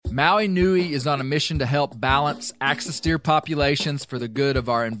Maui Nui is on a mission to help balance axis deer populations for the good of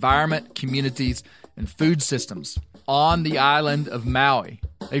our environment, communities, and food systems on the island of Maui.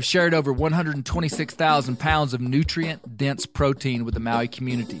 They've shared over 126,000 pounds of nutrient-dense protein with the Maui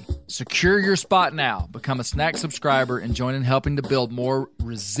community. Secure your spot now. Become a snack subscriber and join in helping to build more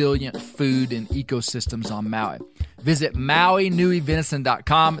resilient food and ecosystems on Maui. Visit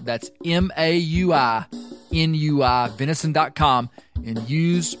MauiNuiVenison.com. That's MAUINUI venison.com and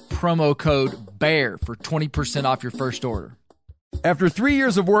use promo code BEAR for 20% off your first order. After 3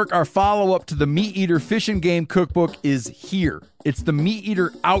 years of work, our follow-up to the Meat Eater Fish and Game Cookbook is here. It's the Meat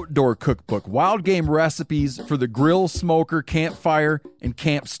Eater Outdoor Cookbook, wild game recipes for the grill, smoker, campfire, and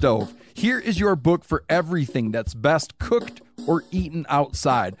camp stove. Here is your book for everything that's best cooked or eaten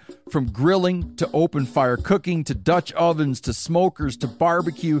outside. From grilling to open fire cooking to Dutch ovens to smokers to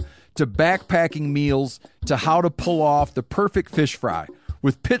barbecue to backpacking meals to how to pull off the perfect fish fry,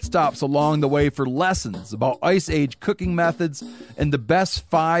 with pit stops along the way for lessons about Ice Age cooking methods and the best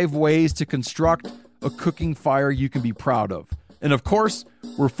 5 ways to construct a cooking fire you can be proud of. And of course,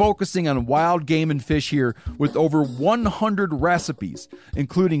 we're focusing on wild game and fish here with over 100 recipes,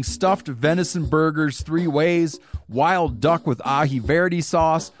 including stuffed venison burgers 3 ways, wild duck with ahi verde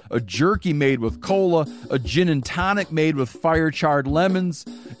sauce, a jerky made with cola, a gin and tonic made with fire-charred lemons,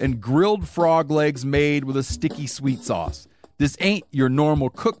 and grilled frog legs made with a sticky sweet sauce. This ain't your normal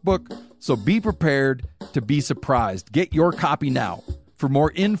cookbook, so be prepared to be surprised. Get your copy now. For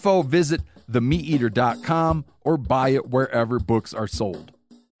more info, visit themeateater.com or buy it wherever books are sold.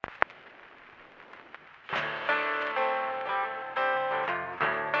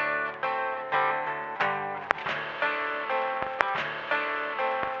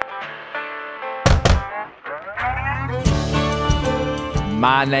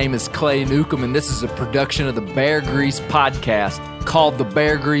 My name is Clay Newcomb, and this is a production of the Bear Grease podcast called The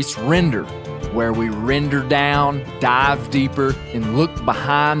Bear Grease Render, where we render down, dive deeper, and look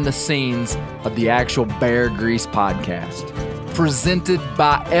behind the scenes of the actual Bear Grease podcast. Presented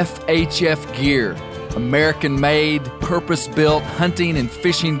by FHF Gear, American-made, purpose-built hunting and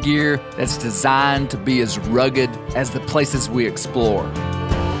fishing gear that's designed to be as rugged as the places we explore.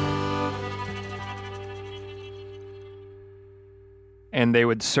 And they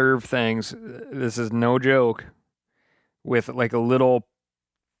would serve things, this is no joke, with like a little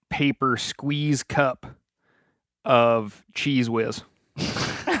paper squeeze cup of Cheese Whiz.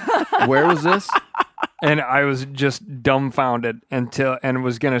 Where was this? And I was just dumbfounded and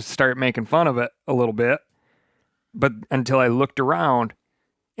was going to start making fun of it a little bit. But until I looked around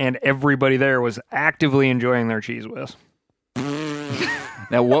and everybody there was actively enjoying their Cheese Whiz.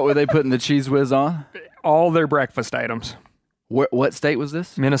 Now, what were they putting the Cheese Whiz on? All their breakfast items. What state was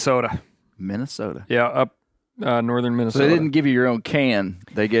this? Minnesota. Minnesota. Yeah, up northern Minnesota. So they didn't give you your own can.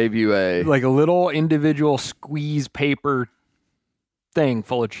 They gave you like a little individual squeeze paper thing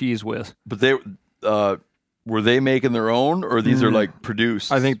full of Cheese Whiz. But they were they making their own, or these are like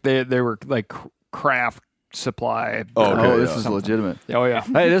produced? I think they were like craft supply. Oh, okay, oh, this is legitimate. Oh yeah.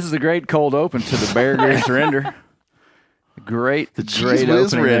 Hey, this is a great cold open to the Bear Grease Render. Great Cheese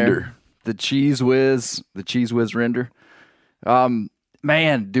Whiz Render. There. The Cheese Whiz Render.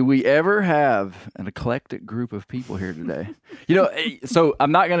 Man, do we ever have an eclectic group of people here today? You know, so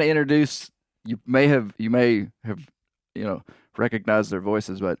I'm not going to introduce. You may have, recognized their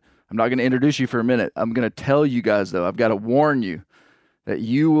voices, but I'm not going to introduce you for a minute. I'm going to tell you guys though. I've got to warn you that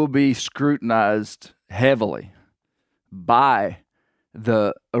you will be scrutinized heavily by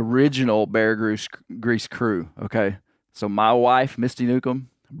the original Bear Grease crew. Okay, so my wife, Misty Newcomb,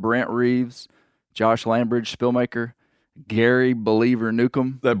 Brent Reeves, Josh Lambridge, Spillmaker, Gary Believer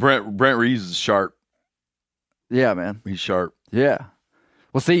Newcomb. That Brent Reeves is sharp. Yeah, man. He's sharp. Yeah.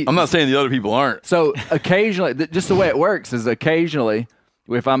 Well, see, I'm not saying the other people aren't. So occasionally, just the way it works is occasionally,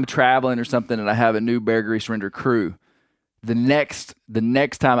 if I'm traveling or something and I have a new Bear Grease Render crew, the next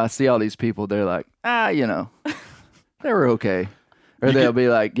time I see all these people, they're like, they were okay. Or they'll be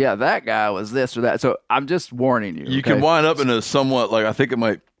like, yeah, that guy was this or that. So I'm just warning you. You can wind up in a somewhat, like, I think it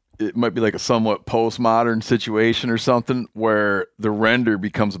might be like a somewhat postmodern situation or something where the render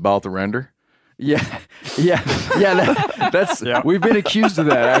becomes about the render. Yeah. That's We've been accused of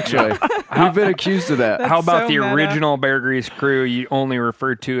that, actually. We've been accused of that. How about so the meta. original Bear Grease crew you only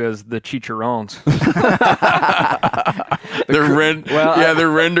referred to as the Chicharrones?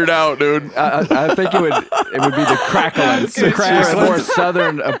 They're rendered out, dude. I think it would be the Cracklins. Good It's more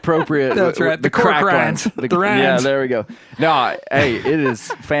southern appropriate. That's right. The Cracklins. Cork Rinds. Yeah, there we go. No, hey, it is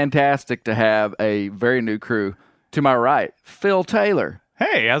fantastic to have a very new crew. To my right, Phil Taylor.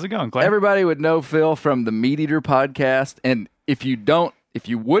 Hey, how's it going, Clay? Everybody would know Phil from the Meat Eater podcast, and if you don't if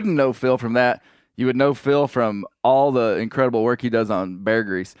you wouldn't know Phil from that, you would know Phil from all the incredible work he does on bear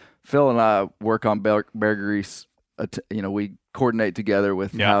grease. Phil and I work on bear grease. We coordinate together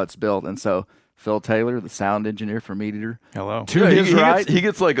with how it's built. And so Phil Taylor, the sound engineer for Meat Eater. Hello. To his right. He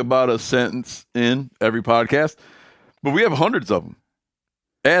gets like about a sentence in every podcast, but we have hundreds of them.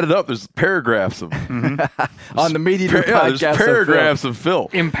 Added up, there's paragraphs of on the Meat Eater podcast. There's paragraphs of Phil.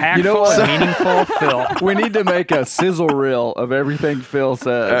 Impactful, You know what? meaningful Phil. We need to make a sizzle reel of everything Phil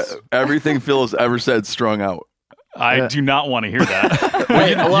says. Everything Phil has ever said strung out. I do not want to hear that.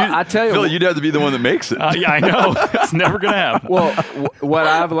 I tell you, Phil, you'd have to be the one that makes it. Yeah, I know. It's never going to happen. well, what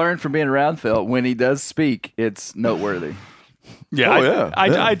I've learned from being around Phil, when he does speak, it's noteworthy. Yeah,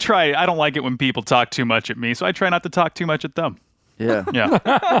 I try. I don't like it when people talk too much at me, so I try not to talk too much at them. Yeah, Yeah.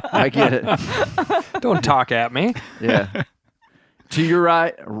 I get it. Don't talk at me. Yeah. To your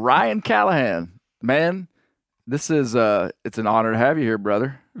right, Ryan Callahan. Man, this is it's an honor to have you here,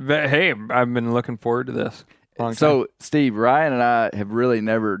 brother. Hey, I've been looking forward to this. Long So, time. Steve, Ryan and I have really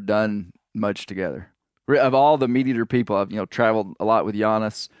never done much together. Of all the Meat Eater people, I've traveled a lot with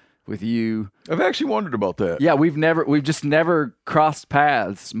Giannis, with you. I've actually wondered about that. Yeah, we've just never crossed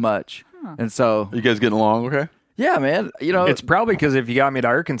paths much. And so, You guys getting along okay? yeah, man, It's probably because if you got me to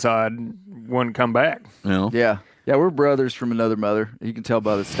Arkansas, I wouldn't come back. You know? yeah, we're brothers from another mother. You can tell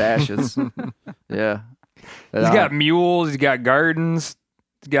by the stashes. Yeah. He's got mules. He's got gardens.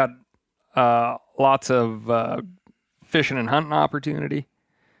 He's got lots of fishing and hunting opportunity.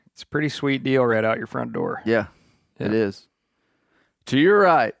 It's a pretty sweet deal right out your front door. Yeah, it is. To your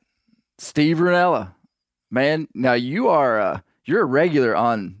right, Steve Rinella. Man, now you're a regular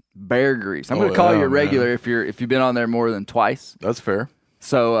on Bear Grease. I'm going to call you a regular if you've been on there more than twice. That's fair.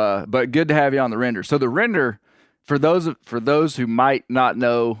 So, but good to have you on the render. So the render, for those who might not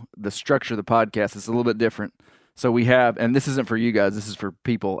know the structure of the podcast, it's a little bit different. So we have, and this isn't for you guys, this is for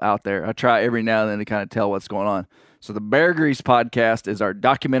people out there. I try every now and then to kind of tell what's going on. So the Bear Grease podcast is our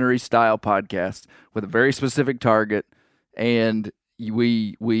documentary style podcast with a very specific target, and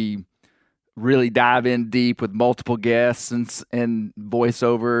we really dive in deep with multiple guests and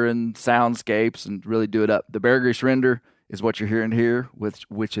voiceover and soundscapes and really do it up. The Bear Grease render is what you're hearing here,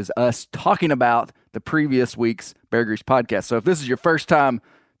 which is us talking about the previous week's Bear Grease podcast. So if this is your first time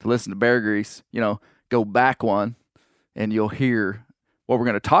to listen to Bear Grease, go back one and you'll hear what we're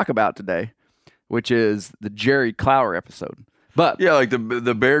going to talk about today, which is the Jerry Clower episode. But Yeah, like the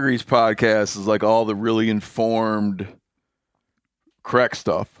Bear Grease podcast is like all the really informed, correct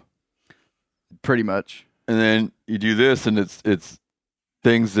stuff. pretty much. And then you do this, and it's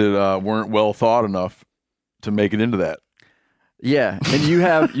things that weren't well thought enough to make it into that. Yeah, and you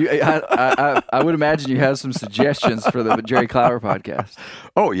have I would imagine you have some suggestions for the Jerry Clower podcast.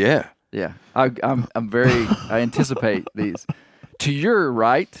 Oh yeah. Yeah, I anticipate these. To your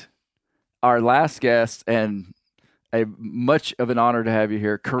right, our last guest, and much of an honor to have you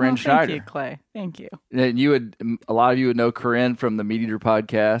here, Corinne Schneider. Thank you, Clay. Thank you. And a lot of you would know Corinne from the Meat Eater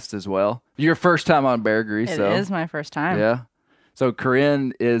podcast as well. Your first time on Bear Grease. It is my first time. Yeah. So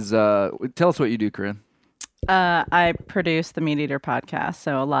Corinne is, tell us what you do, Corinne. I produce the Meat Eater podcast,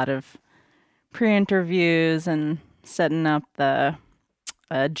 so a lot of pre-interviews and setting up the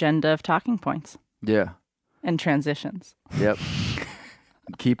agenda of talking points. Yeah. And transitions. Yep.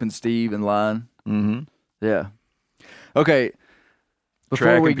 Keeping Steve in line. Mm-hmm. Yeah. Okay. Before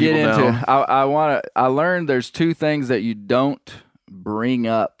Tracking we get people into, down. I learned there's two things that you don't bring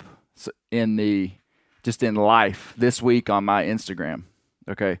up in life this week on my Instagram.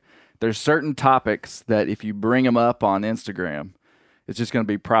 Okay. There's certain topics that if you bring them up on Instagram, it's just going to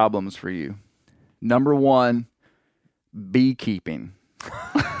be problems for you. Number one, beekeeping.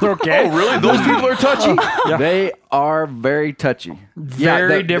 Okay. Oh, really? Those people are touchy? They are very touchy.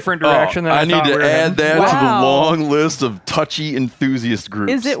 Very different direction than I need thought to we were add heading. that to the Wow. long list of touchy enthusiast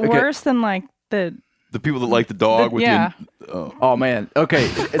groups. Is it worse than like the The people that like the dog with yeah. Oh, man. Okay.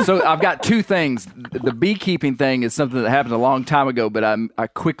 So I've got two things. The beekeeping thing is something that happened a long time ago, but I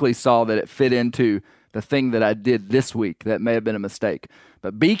quickly saw that it fit into the thing that I did this week. That may have been a mistake.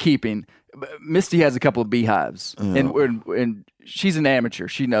 But beekeeping, Misty has a couple of beehives, and she's an amateur.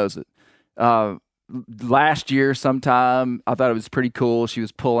 She knows it. Last year sometime, I thought it was pretty cool. She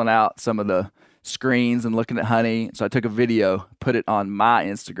was pulling out some of the screens and looking at honey. So I took a video, put it on my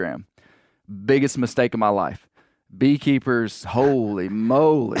Instagram. Biggest mistake of my life. Beekeepers, holy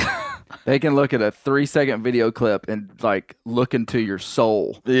moly. They can look at a 3-second video clip and like look into your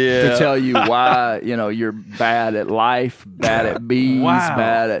soul to tell you why, you're bad at life, bad at bees, Wow.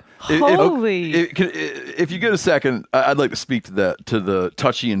 bad at holy. If you get a second, I'd like to speak to that, to the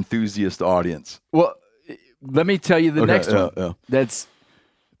touchy enthusiast audience. Well, let me tell you the Okay, next one. yeah. That's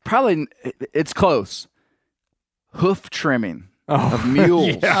Probably it's close. Hoof trimming of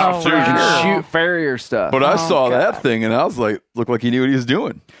mules. Yeah, so you can shoot farrier stuff. But I saw that thing and I was like, looked like he knew what he was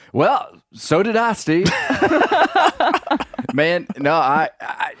doing. Well, so did I, Steve. Man, no, I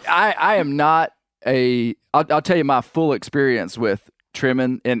am not I'll tell you my full experience with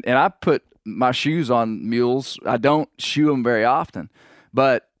trimming, and I put my shoes on mules. I don't shoe them very often,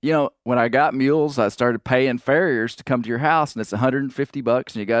 but when I got mules, I started paying farriers to come to your house, and it's $150,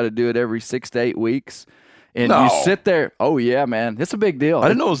 and you got to do it every 6 to 8 weeks. And you sit there. Oh yeah, man, it's a big deal. I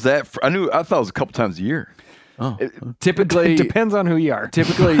didn't know it was that. I thought it was a couple times a year. Oh, typically it depends on who you are.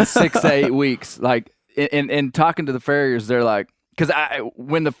 Typically 6 to 8 weeks. Like in talking to the farriers, they're like, because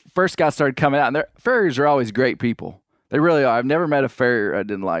when the first guy started coming out, and farriers are always great people. They really are. I've never met a farrier I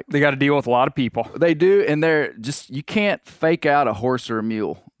didn't like. They got to deal with a lot of people. They do, and they're just, you can't fake out a horse or a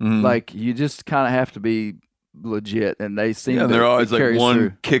mule. Mm-hmm. Like, you just kind of have to be legit, and they seem to they're always like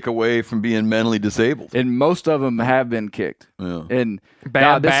one kick kick away from being mentally disabled. And most of them have been kicked. Yeah. And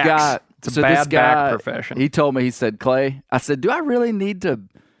bad this backs. guy, It's a bad back profession. He told me, he said, Clay, I said, do I really need to,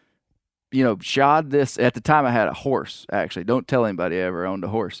 shod this? At the time I had a horse, actually. Don't tell anybody I ever owned a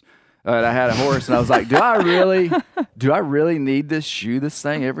horse. I had a horse, and I was like, do I really need to shoe this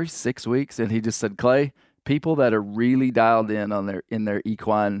thing every 6 weeks? And he just said, Clay, people that are really dialed in on their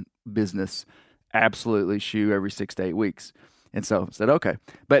equine business absolutely shoe every 6 to 8 weeks. And so I said, okay.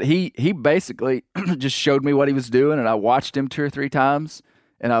 But he basically just showed me what he was doing, and I watched him 2 or 3 times,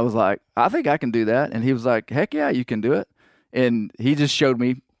 and I was like, I think I can do that. And he was like, heck yeah, you can do it. And he just showed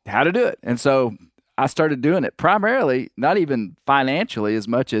me how to do it. And so I started doing it, primarily not even financially as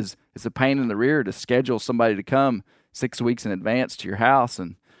much as it's a pain in the rear to schedule somebody to come 6 weeks in advance to your house,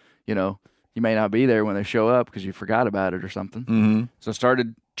 and you may not be there when they show up because you forgot about it or something. Mm-hmm. So I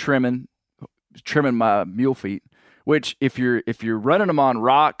started trimming my mule feet, which if you're running them on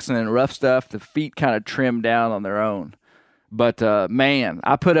rocks and rough stuff, the feet kind of trim down on their own. But man,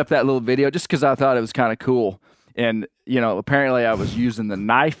 I put up that little video just because I thought it was kind of cool. And apparently I was using the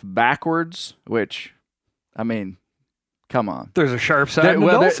knife backwards, which, I mean, come on. There's a sharp side.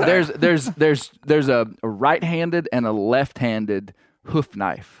 There's a right-handed and a left-handed hoof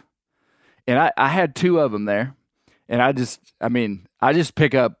knife, and I had 2 of them there, and I just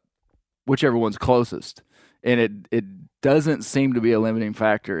pick up whichever one's closest, and it doesn't seem to be a limiting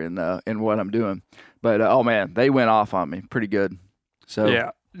factor in what I'm doing. But oh man, they went off on me pretty good. So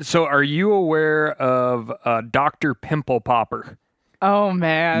yeah. So are you aware of Dr. Pimple Popper? Oh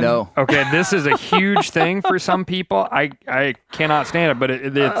man. No. Okay, this is a huge thing for some people. I cannot stand it, but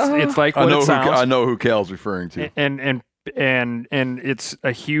it's like what it sounds. I know who Cal's referring to. And it's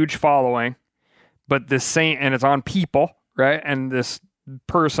a huge following, but and it's on people, right? And this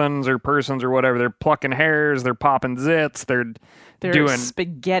persons or whatever, they're plucking hairs, they're popping zits, they're doing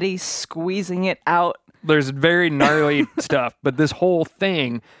spaghetti, squeezing it out. There's very gnarly stuff, but this whole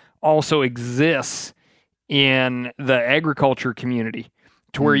thing also exists in the agriculture community,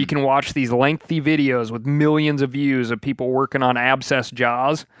 to where you can watch these lengthy videos with millions of views of people working on abscess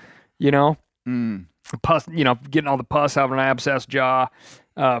jaws, pus, getting all the pus out of an abscess jaw,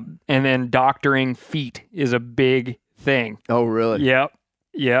 and then doctoring feet is a big thing. Oh, really? Yep.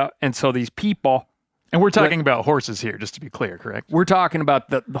 Yeah. And so these people, and we're talking about horses here, just to be clear, correct? We're talking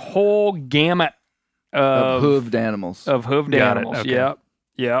about the whole gamut of hooved animals. Okay.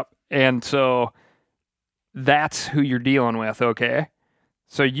 Yep. And so that's who you're dealing with, okay?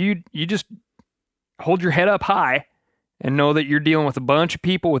 So you just hold your head up high and know that you're dealing with a bunch of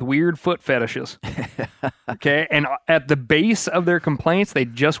people with weird foot fetishes. Okay? And at the base of their complaints, they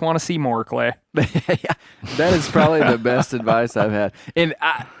just want to see more, Clay. That is probably the best advice I've had. And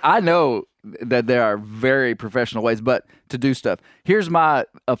I know that there are very professional ways to do stuff. Here's my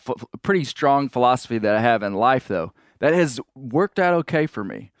pretty strong philosophy that I have in life, though, that has worked out okay for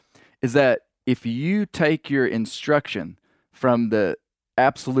me, is that if you take your instruction from the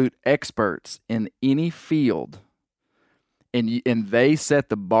absolute experts in any field, and they set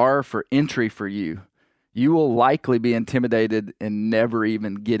the bar for entry for you, you will likely be intimidated and never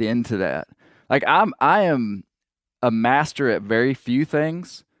even get into that. Like I am a master at very few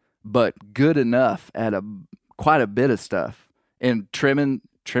things, but good enough at quite a bit of stuff. And trimming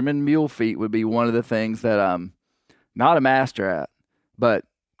mule feet would be one of the things that I'm not a master at, but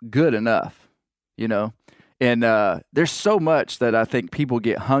good enough, And there's so much that I think people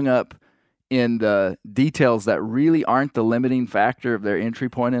get hung up in the details that really aren't the limiting factor of their entry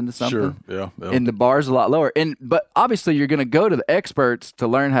point into something. Sure, yeah. And the bar's a lot lower. But obviously you're going to go to the experts to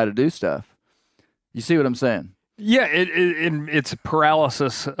learn how to do stuff. You see what I'm saying? Yeah, it's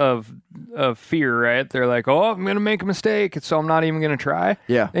paralysis of fear, right? They're like, oh, I'm going to make a mistake, so I'm not even going to try.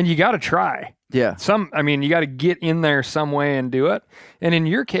 Yeah. And you got to try. Yeah. You got to get in there some way and do it. And in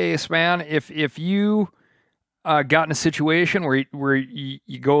your case, man, if you got in a situation where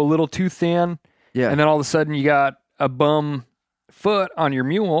you go a little too thin, and then all of a sudden you got a bum foot on your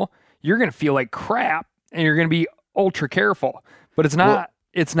mule, you're going to feel like crap, and you're going to be ultra careful. But it's not. Well,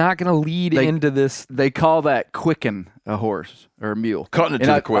 it's not going to lead into this. They call that quicken a horse or a mule. Cutting it to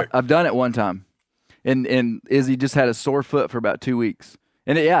the quick. I've done it one time, and Izzy just had a sore foot for about 2 weeks.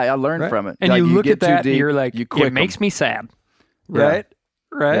 And I learned from it. And like, you look at that and you're like, it makes me sad. Right?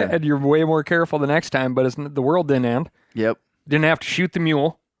 Yeah. Right? Yeah. And you're way more careful the next time, but the world didn't end. Yep. Didn't have to shoot the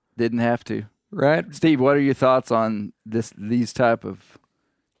mule. Didn't have to. Right? Steve, what are your thoughts on these type of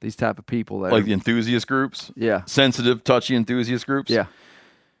people? Like the enthusiast groups? Yeah. Sensitive, touchy enthusiast groups? Yeah.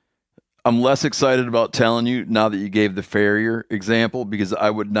 I'm less excited about telling you now that you gave the farrier example, because I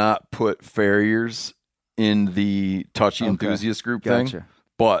would not put farriers in the touchy enthusiast group thing.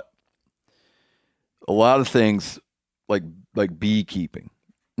 But a lot of things like beekeeping.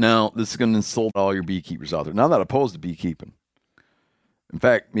 Now, this is going to insult all your beekeepers out there. Now, I'm not opposed to beekeeping. In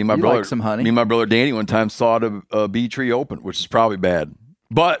fact, me and my brother Danny one time saw a bee tree open, which is probably bad.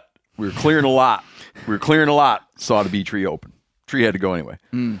 But we were clearing a lot. Saw the bee tree open. Tree had to go anyway.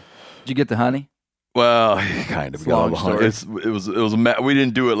 Did you get the honey? Well, kind of. Got all the honey. It was we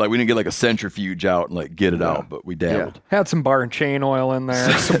didn't do it we didn't get like a centrifuge out and get it out, but we dabbled. Yeah. Had some bar and chain oil in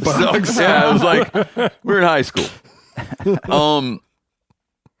there. Some bugs. Yeah, it was like we were in high school.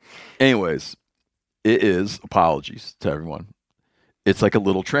 Anyways, it is, apologies to everyone, it's like a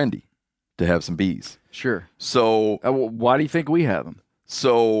little trendy to have some bees. Sure. So why do you think we have them?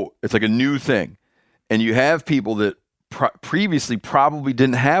 So it's like a new thing, and you have people that previously probably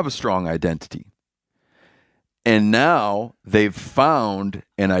didn't have a strong identity, and now they've found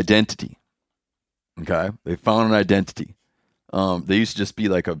an identity. Okay, they found an identity. They used to just be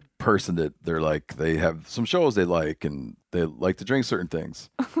like a person that they have some shows they like, and they like to drink certain things,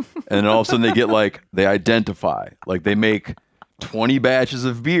 and then all of a sudden they identify, like they make 20 batches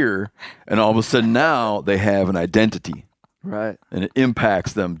of beer, and all of a sudden now they have an identity. Right. And it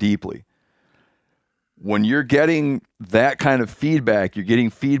impacts them deeply. When you're getting that kind of feedback, you're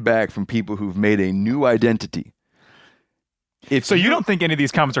getting feedback from people who've made a new identity. So you don't think any of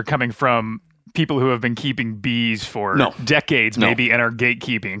these comments are coming from people who have been keeping bees for decades, maybe, and are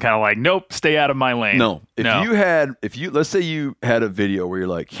gatekeeping and kind of like, nope, stay out of my lane? No. Let's say you had a video where you're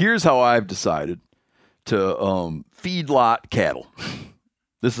like, here's how I've decided to feedlot cattle.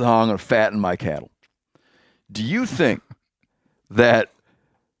 This is how I'm going to fatten my cattle. Do you think that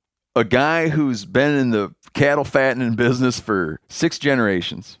a guy who's been in the cattle fattening business for 6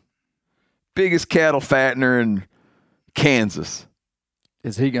 generations, biggest cattle fattener in Kansas,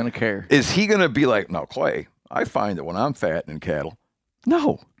 is he going to care? Is he going to be like, no, Clay, I find that when I'm fattening cattle,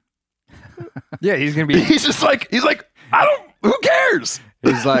 no. Yeah, he's going to be. He's like, who cares?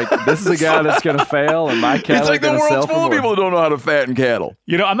 He's like, this is a guy that's going to fail, and my cattle are going to sell for more. The world's full of people who don't know how to fatten cattle.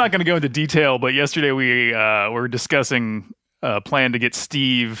 I'm not going to go into detail, but yesterday we were discussing a plan to get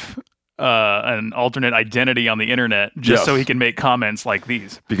Steve an alternate identity on the internet, just so he can make comments like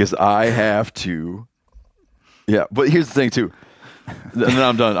these. Because I have to. Yeah, but here's the thing too. And then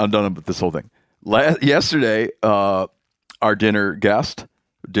I'm done with this whole thing. Yesterday, our dinner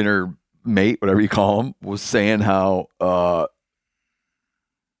mate, whatever you call him, was saying how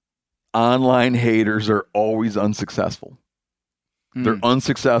online haters are always unsuccessful. They're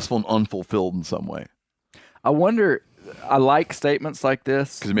unsuccessful and unfulfilled in some way. I wonder. I like statements like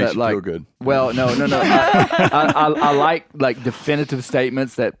this because it makes you feel good. Well, no. I like definitive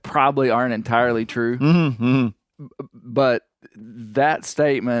statements that probably aren't entirely true. Mm-hmm. But that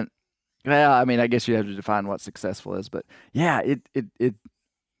statement, well, I mean, I guess you have to define what successful is. But yeah, it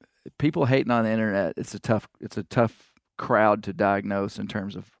people hating on the internet. It's a tough crowd to diagnose in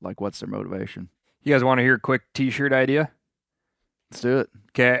terms of like what's their motivation. You guys want to hear a quick T-shirt idea? Let's do it.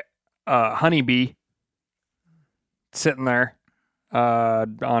 Okay, honeybee sitting there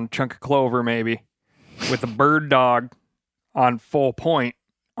on a chunk of clover maybe with a bird dog on full point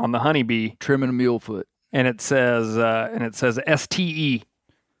on the honeybee trimming a mule foot, and it says STE,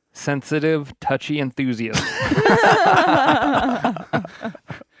 sensitive touchy enthusiast.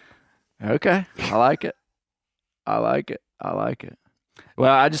 Okay, I like it. Well,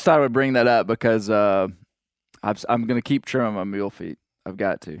 I just thought I would bring that up because I'm going to keep trimming my mule feet. I've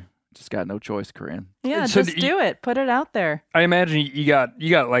got to. Just got no choice, Corinne. Yeah, so just do it. Put it out there. I imagine you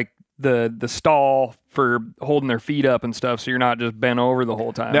got like the stall for holding their feet up and stuff, so you're not just bent over the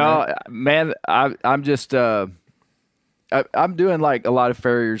whole time. No, right? man, I'm just I'm doing like a lot of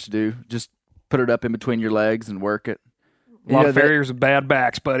farriers do. Just put it up in between your legs and work it. A lot of farriers with bad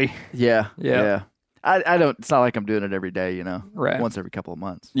backs, buddy. Yeah. I don't. It's not like I'm doing it every day. Right. Once every couple of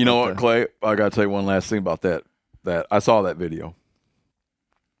months. You know what, Clay? I got to tell you one last thing about that. That I saw that video.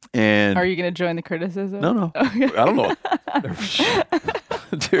 And are you going to join the criticism? No. Okay. I don't know.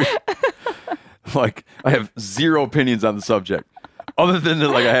 Dude, like, I have zero opinions on the subject. Other than that,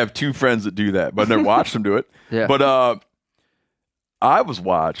 like, I have 2 friends that do that, but I never watched them do it. Yeah. But I was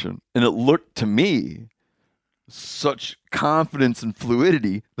watching, and it looked to me such confidence and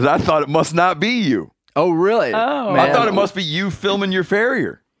fluidity that I thought it must not be you. Oh, really? Oh. I thought it must be you filming your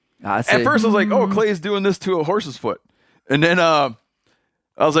farrier. At first, I was like, oh, Clay's doing this to a horse's foot. And then I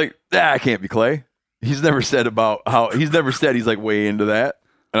was like, I can't be Clay. He's never said he's like way into that.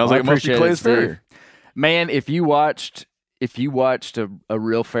 And I was like, it must be Clay's farrier. Man, if you watched a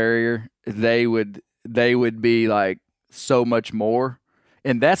real farrier, they would be like so much more.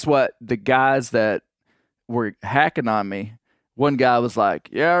 And that's what the guys that were hacking on me, one guy was like,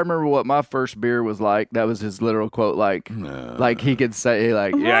 yeah, I remember what my first beer was like. That was his literal quote. Like he could say,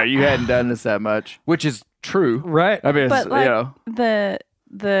 like, yeah, you hadn't done this that much, which is true. Right. I mean, but like, you know.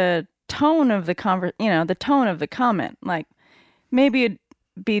 The tone of the the tone of the comment, like maybe it'd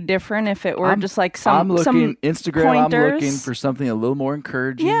be different if it were just like some Instagram. pointers. I'm looking for something a little more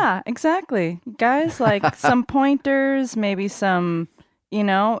encouraging. Yeah, exactly. Guys, like some pointers, maybe some,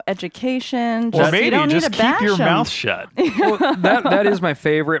 education. Or you maybe don't need just to keep bash your 'em. mouth shut. Well, that is my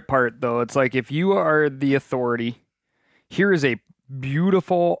favorite part, though. It's like, if you are the authority, here is a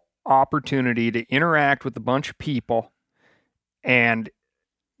beautiful opportunity to interact with a bunch of people and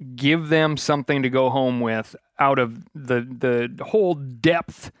give them something to go home with out of the whole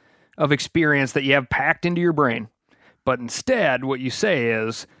depth of experience that you have packed into your brain. But instead, what you say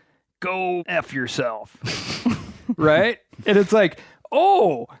is, go F yourself. Right? And it's like,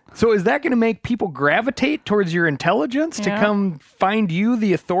 oh, so is that going to make people gravitate towards your intelligence to come find you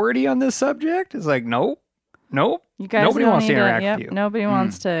the authority on this subject? It's like, nope. You guys Nobody don't wants to need interact with you. Nobody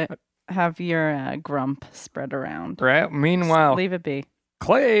wants to have your grump spread around. Right? Meanwhile, just leave it be.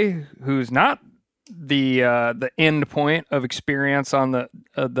 Clay, who's not the end point of experience on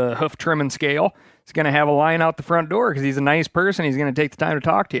the hoof trimming scale, is going to have a line out the front door because he's a nice person. He's going to take the time to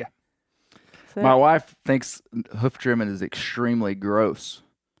talk to you. My wife thinks hoof trimming is extremely gross.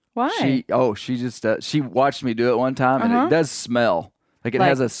 Why? She just she watched me do it one time, and it does smell. Like it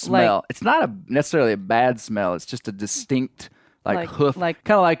has a smell. It's not necessarily a bad smell. It's just a distinct hoof, kind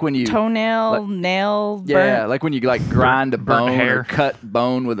of like when you toenail, nail. Yeah, burnt. like when you grind a bone hair. or cut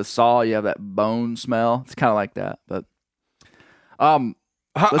bone with a saw. You have that bone smell. It's kind of like that. But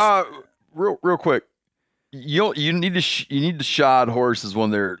real quick. You need to shod horses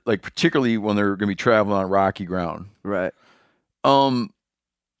when they're particularly when they're going to be traveling on rocky ground. Right. Go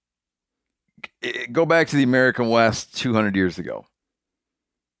back to the American West 200 years ago,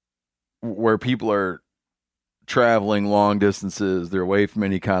 where people are traveling long distances. They're away from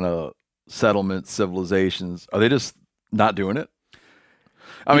any kind of settlement civilizations. Are they just not doing it?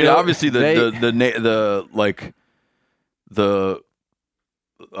 I mean, obviously the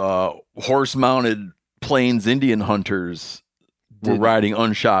horse-mounted Plains Indian hunters were riding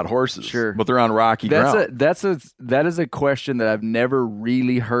unshod horses. Sure. But they're on rocky ground. That is a question that I've never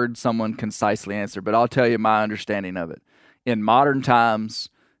really heard someone concisely answer, but I'll tell you my understanding of it. In modern times,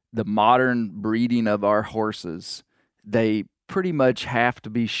 the modern breeding of our horses, they pretty much have to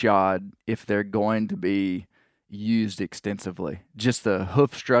be shod if they're going to be used extensively. Just the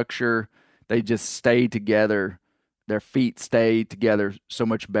hoof structure, they just stay together. Their feet stay together so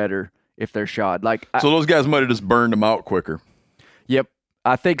much better if they're shod. So those guys might have just burned them out quicker. Yep,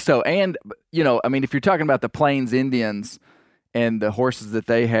 I think so. And, I mean, if you're talking about the Plains Indians and the horses that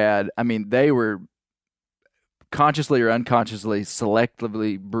they had, I mean, they were consciously or unconsciously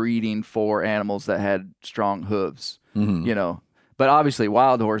selectively breeding for animals that had strong hooves, But obviously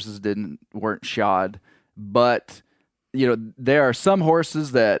wild horses weren't shod. But, there are some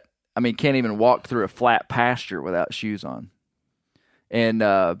horses that, I mean, can't even walk through a flat pasture without shoes on. And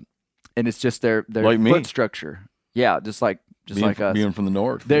it's just their foot structure. Yeah, just like us. Being from the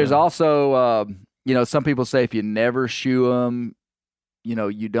north. There's also, some people say if you never shoe them,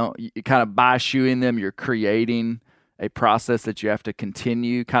 you kind of by shoeing them, you're creating a process that you have to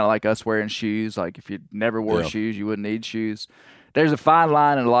continue, kind of like us wearing shoes. Like if you never wore shoes, you wouldn't need shoes. There's a fine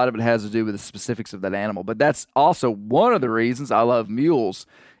line, and a lot of it has to do with the specifics of that animal. But that's also one of the reasons I love mules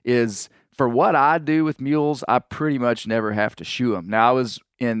is for what I do with mules, I pretty much never have to shoe them. Now, I was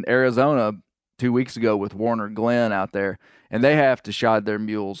in Arizona 2 weeks ago with Warner Glenn out there, and they have to shod their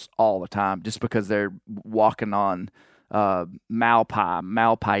mules all the time just because they're walking on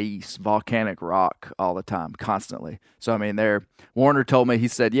malpais, volcanic rock all the time, constantly. So, I mean, Warner told me, he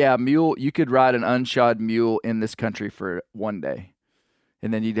said, yeah, mule, you could ride an unshod mule in this country for 1 day.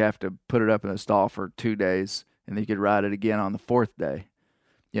 And then you'd have to put it up in a stall for 2 days, and then you could ride it again on the 4th day,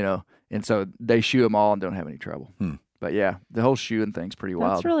 And so they shoe them all and don't have any trouble. But yeah, the whole shoeing thing's pretty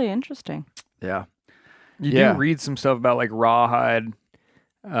wild. That's really interesting. Yeah. You do read some stuff about like rawhide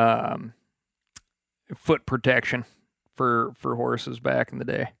foot protection for horses back in the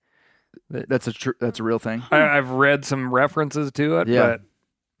day. That's a real thing. I've read some references to it, but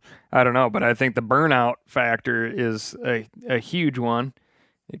I don't know. But I think the burnout factor is a huge one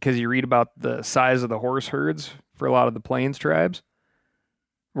because you read about the size of the horse herds for a lot of the plains tribes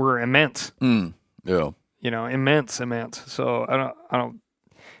were immense. Yeah. Immense. So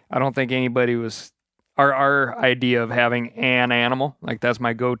I don't think anybody was our idea of having an animal, like that's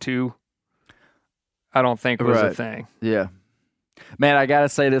my go-to, I don't think was a thing. Yeah. Man, I got to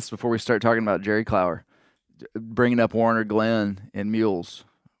say this before we start talking about Jerry Clower, bringing up Warner Glenn and mules.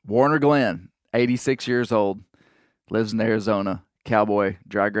 Warner Glenn, 86 years old, lives in Arizona, cowboy,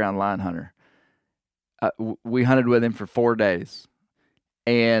 dry ground line hunter. We hunted with him for 4 days.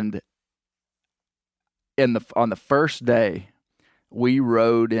 And on the first day, we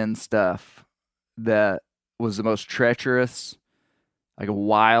rode in stuff that was the most treacherous, like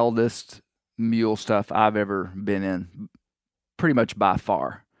wildest mule stuff I've ever been in, pretty much by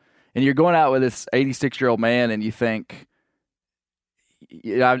far. And you're going out with this 86-year-old man, and you think,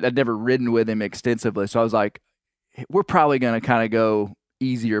 I'd never ridden with him extensively, so I was like, we're probably going to kind of go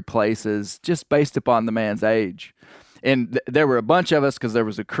easier places just based upon the man's age. And there were a bunch of us because there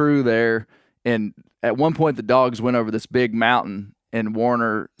was a crew there. And at one point, the dogs went over this big mountain, and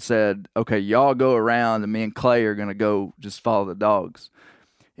Warner said, okay, y'all go around, and me and Clay are going to go just follow the dogs.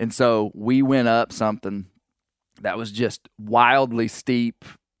 And so we went up something that was just wildly steep,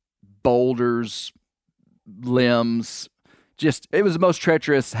 boulders, limbs. It was the most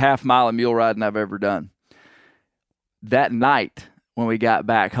treacherous half mile of mule riding I've ever done. That night, when we got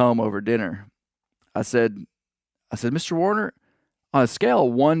back home over dinner, I said, Mr. Warner, on a scale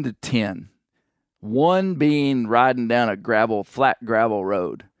of 1 to 10, 1 being riding down a flat gravel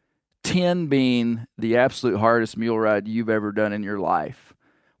road, 10 being the absolute hardest mule ride you've ever done in your life,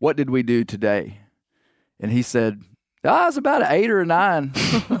 what did we do today? And he said, it's about an 8 or a 9.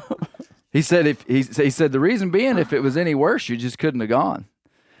 He said, he said the reason being, if it was any worse, you just couldn't have gone.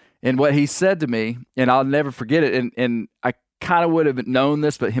 And what he said to me, and I'll never forget it, and I kind of would have known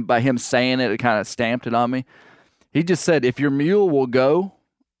this, but by him saying it, it kind of stamped it on me. He just said, if your mule will go,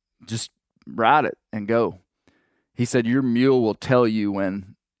 just ride it and go. He said, your mule will tell you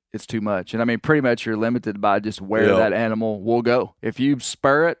when it's too much. And I mean, pretty much you're limited by just where that animal will go. If you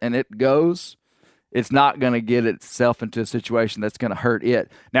spur it and it goes, it's not going to get itself into a situation that's going to hurt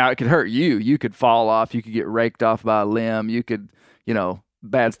it. Now, it could hurt you. You could fall off. You could get raked off by a limb. You could,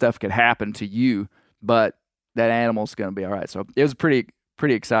 bad stuff could happen to you, but that animal's going to be all right. So it was a pretty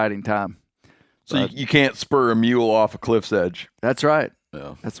exciting time. So you can't spur a mule off a cliff's edge. That's right.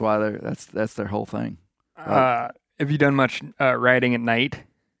 Yeah. That's why that's their whole thing. Have you done much riding at night?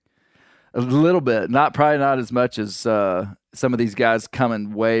 A little bit. Probably not as much as some of these guys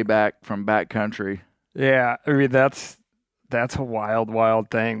coming way back from backcountry. Yeah, I mean that's a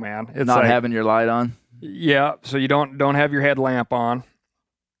wild thing, man. It's not having your light on. Yeah, so you don't have your headlamp on,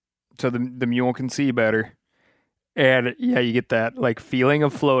 so the mule can see better. And yeah, you get that like feeling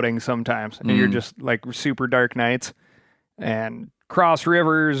of floating sometimes, and you're just like super dark nights, and cross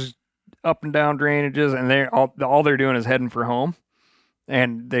rivers, up and down drainages, and all they're doing is heading for home,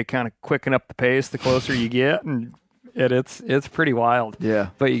 and they kind of quicken up the pace the closer you get, and it's pretty wild.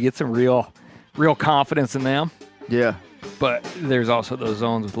 Yeah, but you get some real confidence in them. Yeah, but there's also those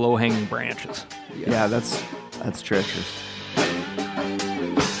zones with low hanging branches. Yeah, that's treacherous.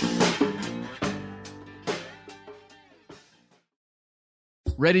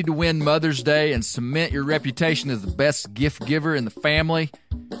 Ready to win Mother's Day and cement your reputation as the best gift giver in the family?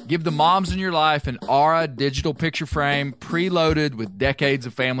 Give the moms in your life an Aura digital picture frame preloaded with decades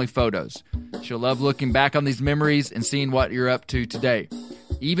of family photos. She'll love looking back on these memories and seeing what you're up to today.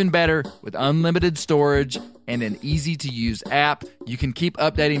 Even better, with unlimited storage and an easy-to-use app, you can keep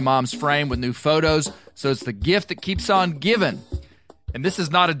updating mom's frame with new photos, so it's the gift that keeps on giving. And this is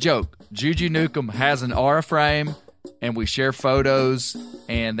not a joke. Juju Newcomb has an Aura frame, and we share photos,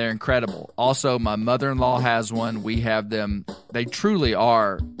 and they're incredible. Also, my mother-in-law has one. We have them. They truly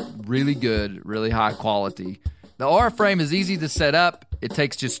are really good, really high quality. The Aura frame is easy to set up. It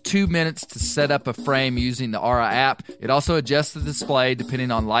takes just 2 minutes to set up a frame using the Aura app. It also adjusts the display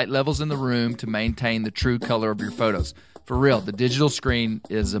depending on light levels in the room to maintain the true color of your photos. For real, the digital screen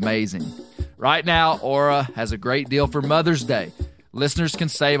is amazing. Right now, Aura has a great deal for Mother's Day. Listeners can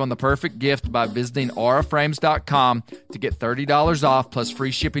save on the perfect gift by visiting auraframes.com to get $30 off plus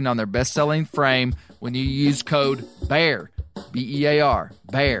free shipping on their best-selling frame when you use code BEAR, B-E-A-R,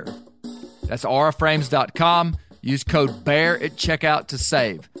 BEAR. That's auraframes.com. Use code BEAR at checkout to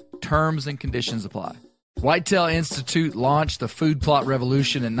save. Terms and conditions apply. Whitetail Institute launched the food plot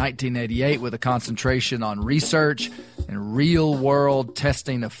revolution in 1988 with a concentration on research and real-world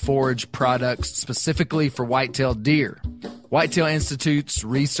testing of forage products specifically for whitetail deer. Whitetail Institute's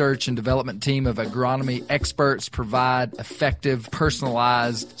research and development team of agronomy experts provide effective,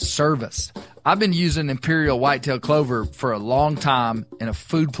 personalized service. I've been using Imperial Whitetail Clover for a long time in a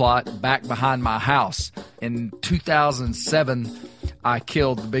food plot back behind my house. In 2007, I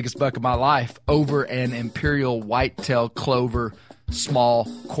killed the biggest buck of my life over an Imperial Whitetail Clover small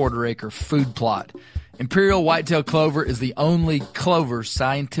quarter-acre food plot. Imperial Whitetail Clover is the only clover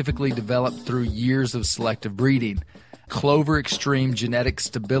scientifically developed through years of selective breeding. Clover Extreme genetic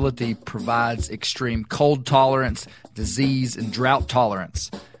stability provides extreme cold tolerance, disease, and drought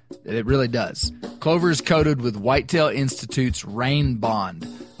tolerance. It really does. Clover is coated with Whitetail Institute's Rain Bond,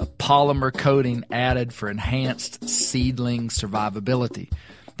 a polymer coating added for enhanced seedling survivability.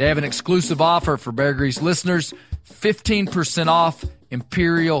 They have an exclusive offer for Bear Grease listeners, 15% off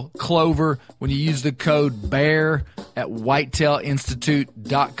Imperial Clover when you use the code BEAR at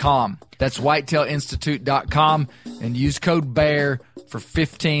whitetailinstitute.com. That's whitetailinstitute.com and use code BEAR for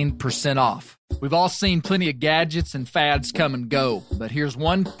 15% off. We've all seen plenty of gadgets and fads come and go, but here's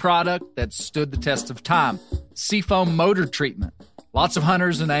one product that stood the test of time: Seafoam motor treatment. Lots of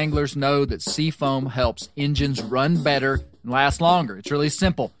hunters and anglers know that Seafoam helps engines run better and last longer. It's really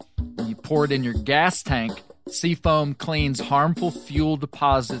simple. When you pour it in your gas tank, Seafoam cleans harmful fuel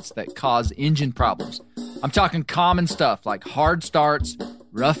deposits that cause engine problems. I'm talking common stuff like hard starts,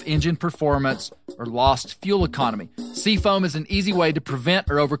 rough engine performance, or lost fuel economy. Seafoam is an easy way to prevent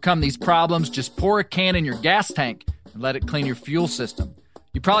or overcome these problems. Just pour a can in your gas tank and let it clean your fuel system.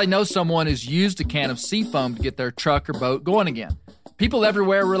 You probably know someone who's used a can of Seafoam to get their truck or boat going again. People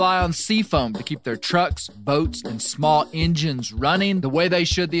everywhere rely on Seafoam to keep their trucks, boats, and small engines running the way they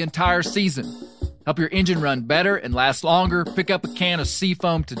should the entire season. Help your engine run better and last longer. Pick up a can of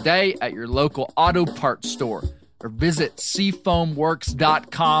Seafoam today at your local auto parts store or visit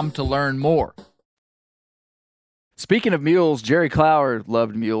seafoamworks.com to learn more. Speaking of mules, Jerry Clower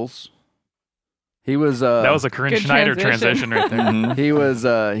loved mules. He was that was a Corinne Good Schneider transition. transition right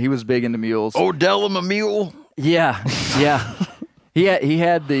there. he was big into mules. Odell him a mule. Yeah. he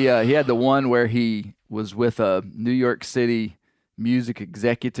had the one where he was with a New York City music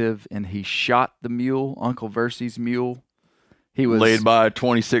executive and he shot the mule, Uncle Versi's mule. He was laid by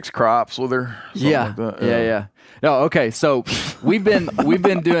 26 crops with her. Yeah. Like that. Yeah. No, okay. So we've been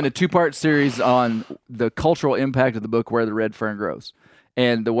doing a 2-part series on the cultural impact of the book Where the Red Fern Grows.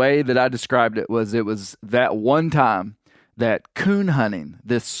 And the way that I described it was that one time that coon hunting,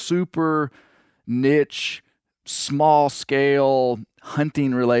 this super niche, small scale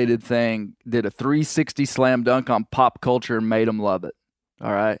hunting related thing, did a 360 slam dunk on pop culture and made them love it.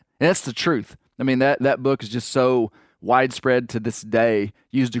 All right. And that's the truth. I mean, that book is just so widespread to this day,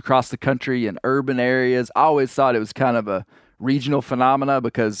 used across the country in urban areas. I always thought it was kind of a regional phenomena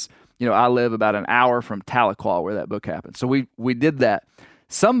because, I live about an hour from Tahlequah where that book happened. So we did that.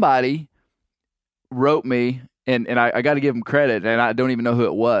 Somebody wrote me, and I got to give him credit, and I don't even know who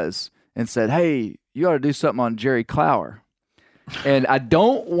it was, and said, "Hey, you ought to do something on Jerry Clower." And I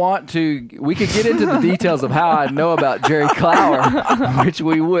don't want to, we could get into the details of how I know about Jerry Clower, which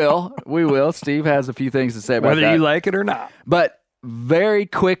we will. Steve has a few things to say about whether that. you like it or not. But very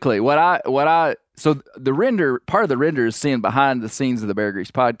quickly, so the render, part of the render is seeing behind the scenes of the Bear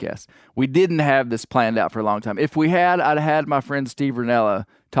Grease podcast. We didn't have this planned out for a long time. If we had, I'd have had my friend Steve Rinella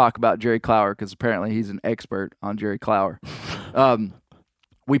talk about Jerry Clower because apparently he's an expert on Jerry Clower.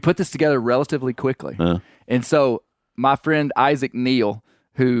 We put this together relatively quickly. And so my friend Isaac Neal,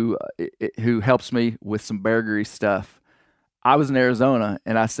 who helps me with some Bear Grease stuff, I was in Arizona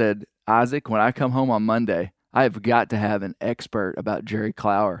and I said, Isaac, when I come home on Monday, I have got to have an expert about Jerry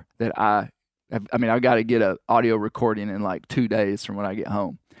Clower that I've got to get an audio recording in like 2 days from when I get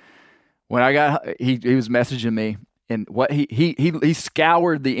home. When I got, he was messaging me, and what he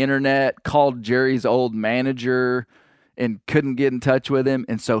scoured the internet, called Jerry's old manager, and couldn't get in touch with him,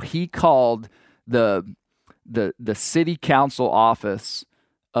 and so he called the city council office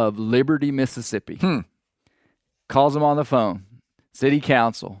of Liberty, Mississippi. Calls him on the phone. city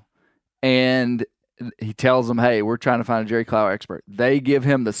council, and he tells them, hey, we're trying to find a Jerry Clower expert. They give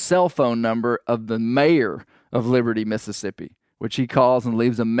him the cell phone number of the mayor of Liberty, Mississippi, which he calls and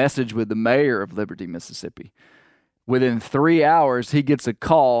leaves a message with the mayor of Liberty, Mississippi. Within 3 hours, he gets a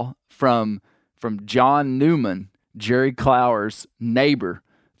call from John Newman, Jerry Clower's neighbor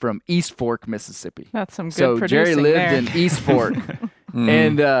from East Fork, Mississippi. That's some good so producing Jerry lived there. in East Fork.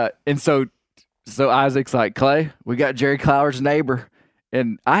 And so Isaac's like, Clay, we got Jerry Clower's neighbor.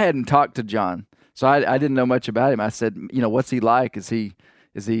 And I hadn't talked to John, so I didn't know much about him. I said, what's he like? Is he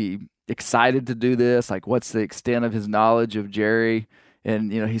excited to do this? Like, what's the extent of his knowledge of Jerry?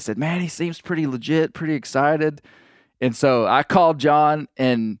 And, he said, man, he seems pretty legit, pretty excited. And so I called John,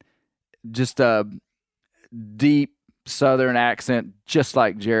 and just a deep Southern accent, just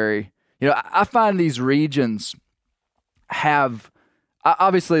like Jerry. I find these regions have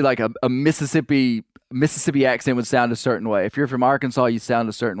obviously like a Mississippi accent would sound a certain way. If you're from Arkansas, you sound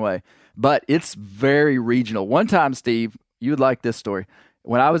a certain way. But it's very regional. One time, Steve, you would like this story.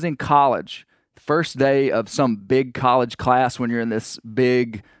 When I was in college, the first day of some big college class, when you're in this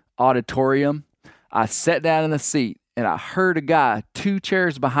big auditorium, I sat down in the seat, and I heard a guy 2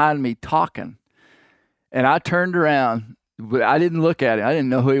 chairs behind me talking. And I turned around, but I didn't look at him. I didn't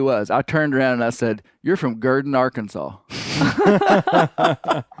know who he was. I turned around and I said, "You're from Gurdon, Arkansas."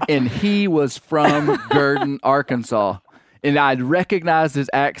 And he was from Gurdon, Arkansas. And I'd recognized his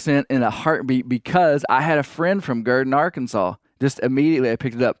accent in a heartbeat because I had a friend from Gurdon, Arkansas. Just immediately I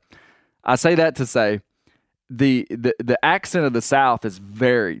picked it up. I say that to say the accent of the South is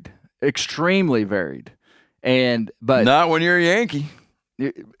varied, extremely varied. But not when you're a Yankee.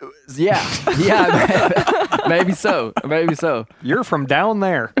 Yeah, maybe so. You're from down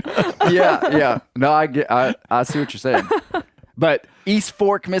there. Yeah. No, I see what you're saying. But East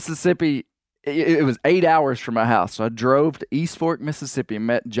Fork, Mississippi, it was 8 hours from my house. So I drove to East Fork, Mississippi, and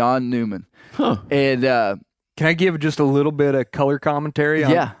met John Newman. And can I give just a little bit of color commentary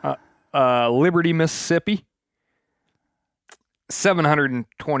on Liberty, Mississippi?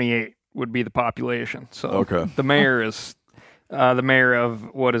 728 would be the population. So okay. The mayor is the mayor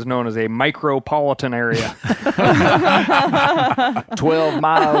of what is known as a micropolitan area. 12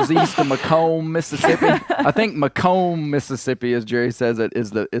 miles east of Macomb, Mississippi. I think Macomb, Mississippi, as Jerry says it,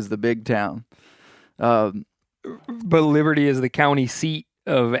 is the big town. But Liberty is the county seat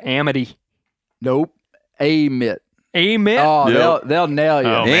of Amity. Nope. Amite. Amite? Oh, yep. they'll nail you.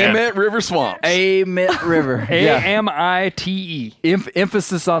 Oh, Amite River Swamps. Amite River. Amite.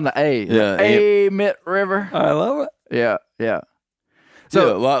 Emphasis on the A. Yeah. Amite River. I love it. Yeah.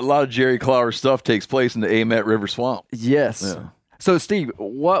 So a lot of Jerry Clower stuff takes place in the Amite River Swamp. Yes. Yeah. So Steve,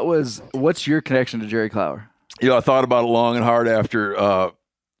 what's your connection to Jerry Clower? I thought about it long and hard after.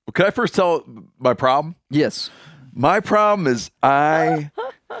 Can I first tell my problem? Yes. My problem is I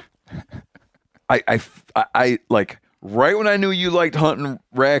like right when I knew you liked hunting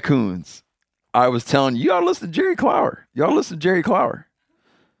raccoons, I was telling you, ought to listen to Jerry Clower. You ought to listen to Jerry Clower.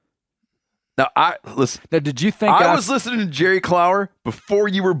 Now Now, did you think I was listening to Jerry Clower before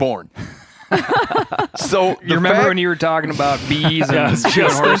you were born? So you remember when you were talking about bees and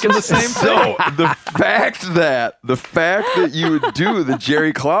just thinking the same so the fact that you would do the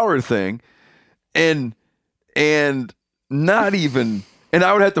Jerry Clower thing and not even, and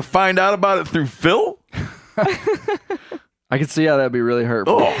I would have to find out about it through Phil. I could see how that'd be really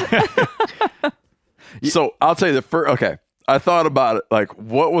hurtful. Oh. So I'll tell you the first. Okay, I thought about it. Like,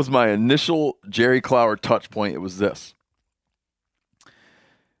 what was my initial Jerry Clower touch point? It was this.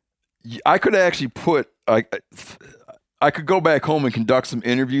 I could actually I could go back home and conduct some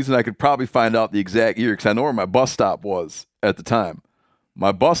interviews, and I could probably find out the exact year because I know where my bus stop was at the time.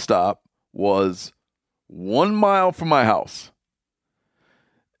 My bus stop was 1 mile from my house.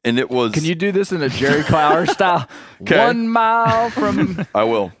 And it was... Can you do this in a Jerry Clower style? Okay. 1 mile from... I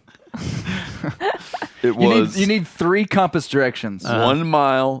will. It was... You need 3 compass directions. 1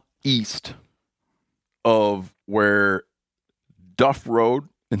 mile east of where Duff Road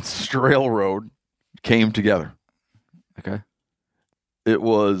and Strail Road came together. Okay. It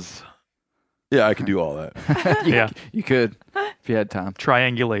was... Yeah, I can do all that. You could if you had time.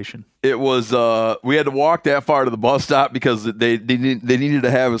 Triangulation. It was we had to walk that far to the bus stop because they needed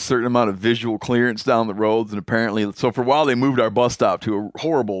to have a certain amount of visual clearance down the roads, and apparently so for a while they moved our bus stop to a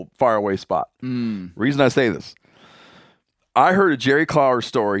horrible faraway spot. Reason I say this, I heard a Jerry Clower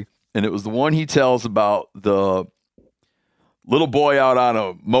story, and it was the one he tells about the little boy out on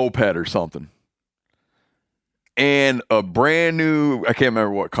a moped or something. And a brand new, I can't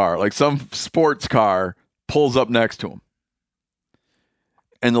remember what car, like some sports car pulls up next to him.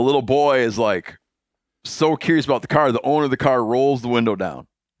 And the little boy is like so curious about the car, the owner of the car rolls the window down.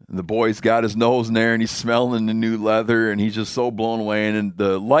 And the boy's got his nose in there, and he's smelling the new leather, and he's just so blown away. And then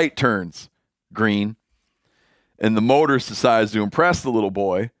the light turns green, and the motorist decides to impress the little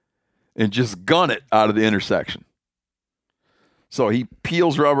boy and just gun it out of the intersection. So he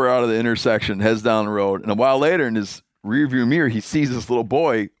peels rubber out of the intersection, heads down the road, and a while later in his rearview mirror, he sees this little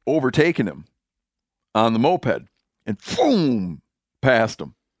boy overtaking him on the moped, and boom, past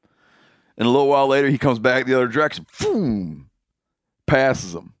him. And a little while later, he comes back the other direction, boom,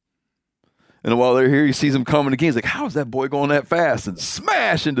 passes him. And while they're here, he sees him coming again. He's like, how is that boy going that fast? And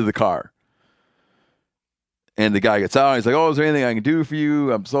smash into the car. And the guy gets out. And he's like, oh, is there anything I can do for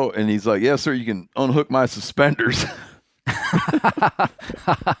you? And he's like, yes, sir, you can unhook my suspenders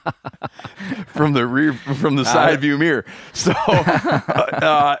from the side view mirror. So,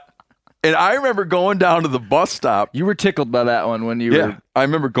 and I remember going down to the bus stop. You were tickled by that one when you were. I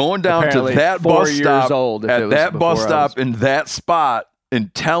remember going down to that 4 bus years stop old, at that bus stop in that spot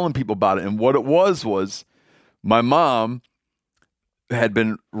and telling people about it. And what it was my mom had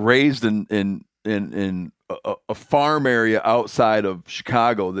been raised in a farm area outside of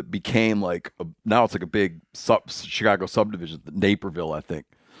Chicago that became now it's like a big Chicago subdivision, Naperville, I think.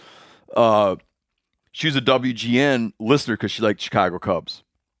 She was a WGN listener because she liked Chicago Cubs.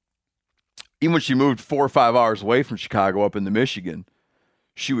 Even when she moved 4 or 5 hours away from Chicago up into Michigan,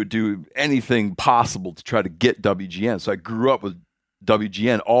 she would do anything possible to try to get WGN. So I grew up with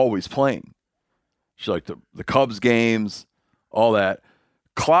WGN always playing. She liked the Cubs games, all that.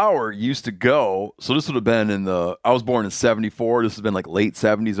 Clower used to go, so this would have been I was born in 74. This has been like late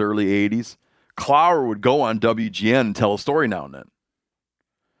 70s, early 80s. Clower would go on WGN and tell a story now and then.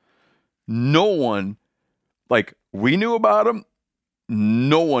 No one, we knew about him.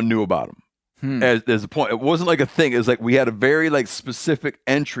 No one knew about him. As a point, it wasn't like a thing. It was like we had a very specific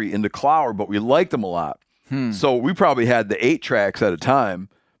entry into Clower, but we liked him a lot. So we probably had the 8 tracks at a time,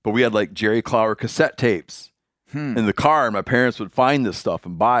 but we had Jerry Clower cassette tapes in the car, and my parents would find this stuff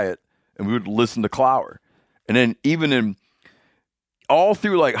and buy it, and we would listen to Clower. And then even all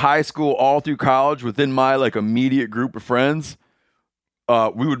through high school, all through college, within my immediate group of friends,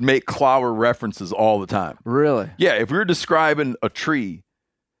 we would make Clower references all the time. Really? Yeah, if we were describing a tree,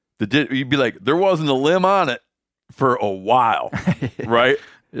 you'd be like, there wasn't a limb on it for a while, right?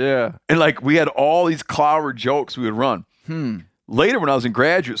 Yeah. And we had all these Clower jokes we would run. Later, when I was in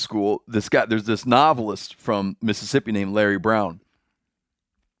graduate school, there's this novelist from Mississippi named Larry Brown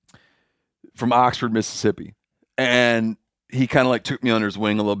from Oxford, Mississippi. And he kind of took me under his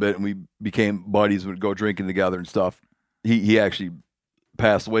wing a little bit, and we became buddies, would go drinking together and stuff. He actually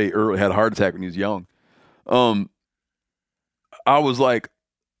passed away early, had a heart attack when he was young. I was like,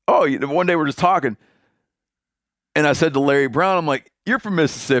 oh, one day we're just talking, and I said to Larry Brown, I'm like, you're from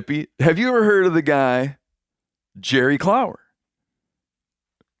Mississippi. Have you ever heard of the guy, Jerry Clower?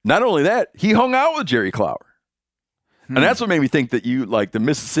 Not only that, he hung out with Jerry Clower. And that's what made me think that you, the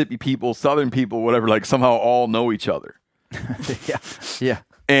Mississippi people, Southern people, whatever, somehow all know each other. Yeah.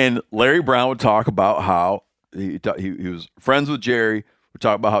 And Larry Brown would talk about how he was friends with Jerry. Would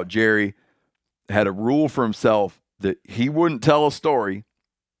talk about how Jerry had a rule for himself that he wouldn't tell a story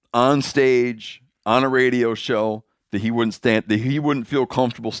on stage, on a radio show, that he wouldn't feel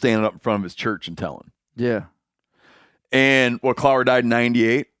comfortable standing up in front of his church and telling. Yeah. And Clower died in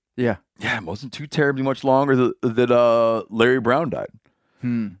 98. Yeah. Yeah, it wasn't too terribly much longer that Larry Brown died.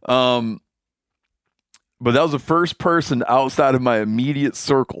 But that was the first person outside of my immediate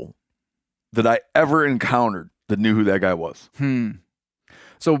circle that I ever encountered that knew who that guy was.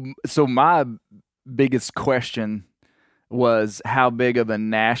 So my biggest question was how big of a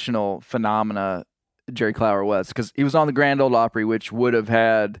national phenomena Jerry Clower was, because he was on the Grand Ole Opry, which would have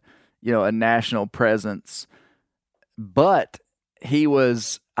had, a national presence. But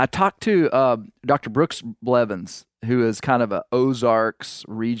I talked to Dr. Brooks Blevins, who is kind of an Ozarks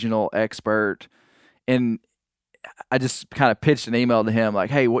regional expert, and I just kind of pitched an email to him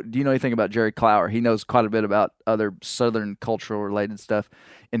hey, what do you know anything about Jerry Clower? He knows quite a bit about other Southern cultural related stuff.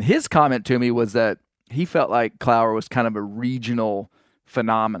 And his comment to me was that he felt like Clower was kind of a regional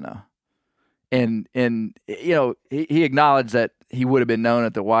phenomena. And he acknowledged that he would have been known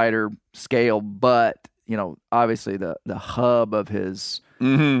at the wider scale, but obviously the hub of his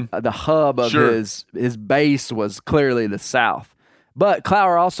his base was clearly the South. But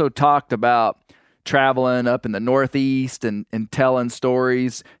Clower also talked about traveling up in the Northeast and telling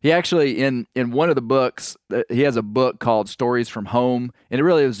stories. He actually, in one of the books, he has a book called Stories from Home, and it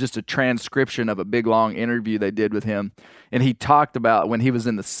really was just a transcription of a big, long interview they did with him. And he talked about when he was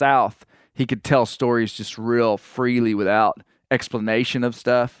in the South, he could tell stories just real freely without explanation of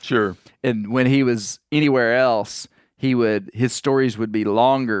stuff. Sure. And when he was anywhere else, his stories would be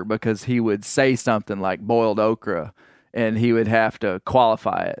longer because he would say something like boiled okra, and he would have to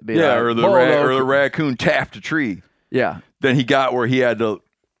qualify it. Or the raccoon tapped a tree. Yeah. Then he got where he had to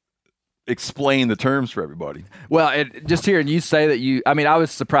explain the terms for everybody. Well, just hearing you say that I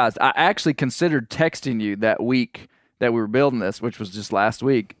was surprised. I actually considered texting you that week that we were building this, which was just last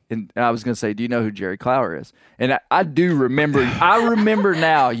week, and I was going to say, do you know who Jerry Clower is? And I do remember. I remember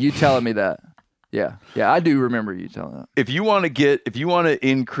now you telling me that. Yeah, I do remember you telling that. If you want to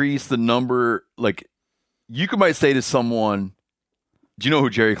increase the number, like you might say to someone, "Do you know who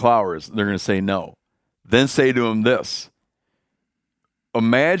Jerry Clower is?" They're going to say no. Then say to them this: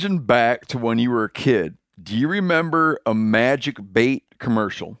 imagine back to when you were a kid. Do you remember a magic bait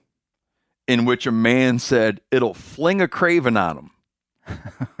commercial in which a man said, "It'll fling a craven on him"?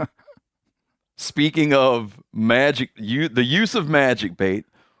 Speaking of magic, the use of magic bait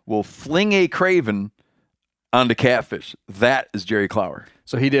will fling a craven onto catfish. That is Jerry Clower.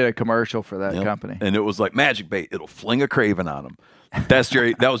 So he did a commercial for that company. And it was like magic bait. It'll fling a craven on him. That's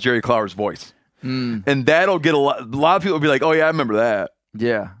Jerry. That was Jerry Clower's voice. And that'll get a lot of people will be like, oh yeah, I remember that.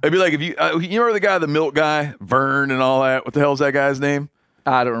 Yeah. It'd be like, if you remember the guy, the milk guy, Vern and all that. What the hell's that guy's name?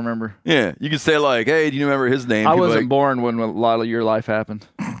 I don't remember. Yeah. You could say like, hey, do you remember his name? I wasn't born when a lot of your life happened.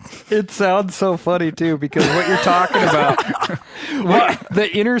 It sounds so funny too, because what you're talking about, the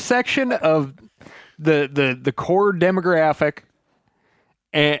intersection of the core demographic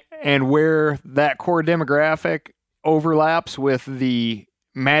and where that core demographic overlaps with the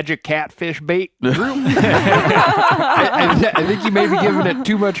magic catfish bait group. I think you may be giving it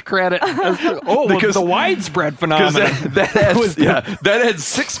too much credit. Because the widespread phenomenon. That had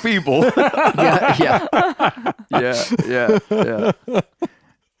 6 people. Yeah.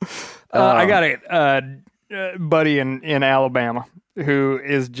 I got a buddy in Alabama who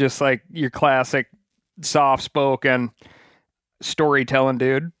is just like your classic soft-spoken storytelling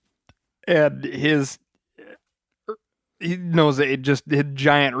dude, and he knows that it just his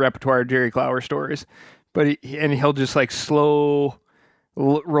giant repertoire of Jerry Clower stories, but he'll just like slow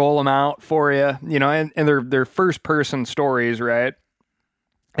roll them out for you, and they're first person stories, right?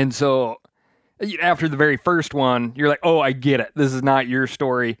 And so after the very first one, you're like, oh, I get it. This is not your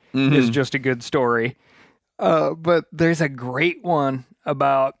story. It's just a good story. But there's a great one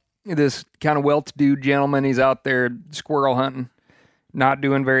about this kind of well-to-do gentleman. He's out there squirrel hunting, not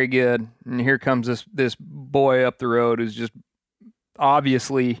doing very good. And here comes this boy up the road who's just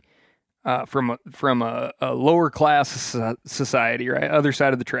obviously from a lower class society, right? Other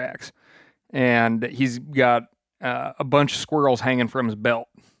side of the tracks. And he's got a bunch of squirrels hanging from his belt.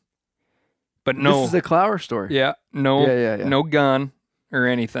 But no, this is a Clower story. Yeah, no gun or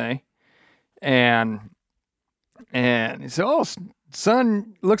anything. And he said, "Oh,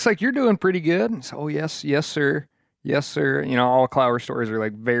 son, looks like you're doing pretty good." And so, "Oh, yes, sir. Yes, sir." All Clower stories are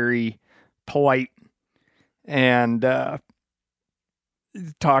like very polite, and addresses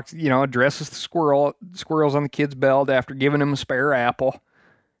the squirrels on the kid's belt after giving him a spare apple,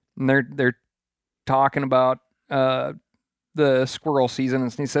 and they're talking about the squirrel season,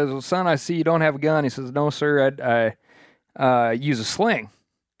 and he says, "Well, son, I see you don't have a gun." He says, "No, sir, I use a sling."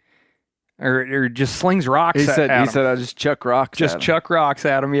 Or just slings rocks at him. He said, "I just chuck rocks at him." Just chuck rocks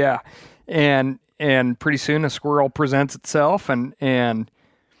at him, yeah. And pretty soon a squirrel presents itself, and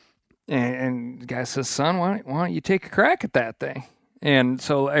the guy says, "Son, why don't you take a crack at that thing?" And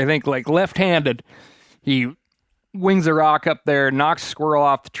so I think like left-handed, he wings a rock up there, knocks a squirrel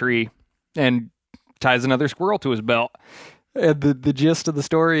off the tree, and ties another squirrel to his belt. And the gist of the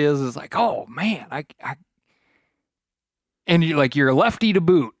story is like, oh man, and you're a lefty to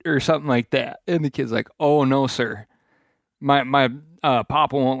boot or something like that. And the kid's like, "Oh no, sir, my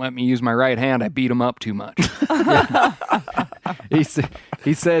papa won't let me use my right hand. I beat him up too much." He said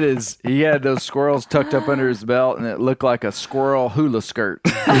he had those squirrels tucked up under his belt, and it looked like a squirrel hula skirt.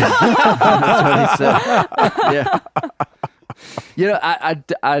 That's what he said. Yeah.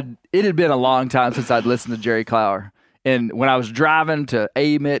 It had been a long time since I'd listened to Jerry Clower. And when I was driving to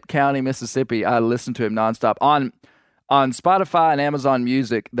Amite County, Mississippi, I listened to him nonstop. On Spotify and Amazon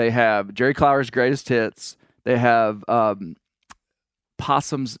Music, they have Jerry Clower's Greatest Hits. They have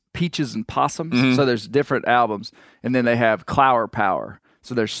Peaches and Possums. Mm-hmm. So there's different albums. And then they have Clower Power.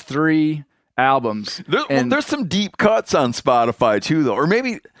 So there's 3 albums. There's some deep cuts on Spotify too, though. Or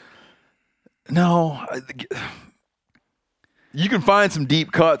maybe, no. You can find some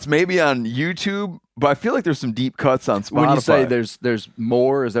deep cuts maybe on YouTube, but I feel like there's some deep cuts on Spotify. When you say there's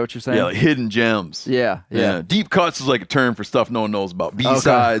more, is that what you're saying? Yeah, like hidden gems. Yeah. Deep cuts is like a term for stuff no one knows about.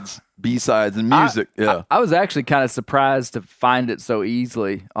 B-sides, B-sides and music. I was actually kind of surprised to find it so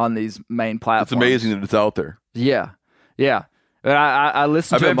easily on these main platforms. It's amazing that it's out there. Yeah. I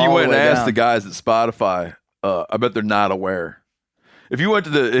listened to bet them if you all went the and way asked down. the guys at Spotify, I bet they're not aware. If you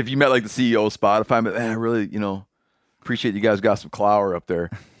met like the CEO of Spotify, but I really, appreciate you guys got some Clower up there.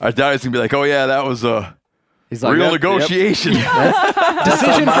 I doubt he's gonna be like, oh yeah, that was a real negotiation.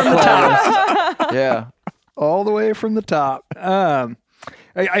 Decision from the top. Yeah. All the way from the top. I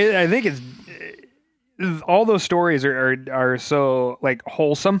think it's all those stories are so like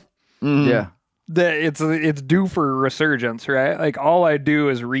wholesome. Mm-hmm. Yeah. That it's due for a resurgence, right? Like all I do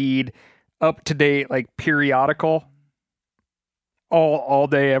is read up to date like periodical all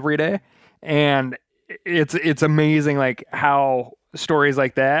day every day, and it's amazing like how stories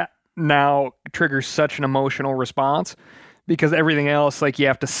like that now trigger such an emotional response, because everything else, like, you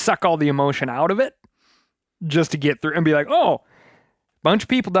have to suck all the emotion out of it just to get through and be like, oh, bunch of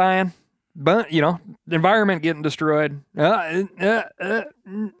people dying, but the environment getting destroyed, and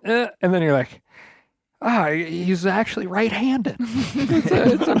then you're like, he's actually right-handed.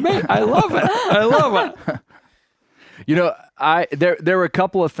 It's amazing. I love it. There were a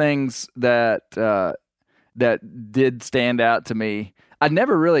couple of things that did stand out to me. I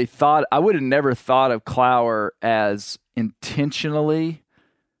would have never thought of Clower as intentionally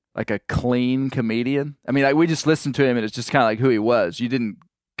like a clean comedian. I mean, like, we just listened to him and it's just kind of like who he was. You didn't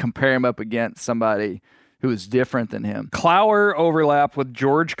compare him up against somebody who was different than him. Clower overlapped with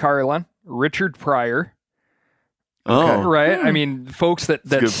George Carlin, Richard Pryor. Oh, right. I mean, folks that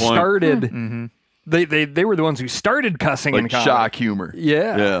started. Mm-hmm. They were the ones who started cussing like in comedy. shock humor.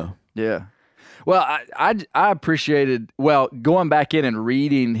 Yeah. Well, I appreciated going back in and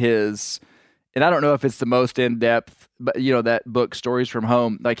reading his, and I don't know if it's the most in depth, but that book Stories from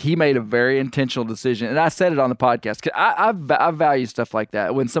Home. Like, he made a very intentional decision, and I said it on the podcast. 'Cause I value stuff like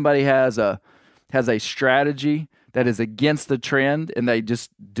that when somebody has a strategy that is against the trend and they just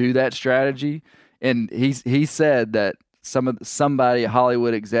do that strategy. And he said that somebody, a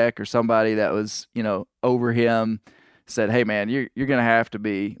Hollywood exec or somebody that was over him, said, hey man, you're gonna have to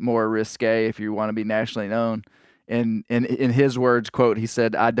be more risque if you want to be nationally known. And in his words, quote, he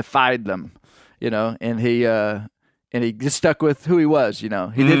said, I defied them, and he just stuck with who he was. He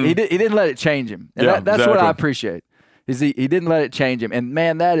didn't let it change him. And that's exactly what I appreciate. Is he didn't let it change him. And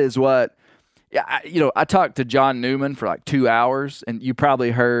man, that is what. Yeah, I talked to John Newman for like 2 hours, and you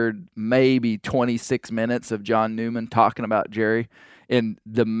probably heard maybe 26 minutes of John Newman talking about Jerry. And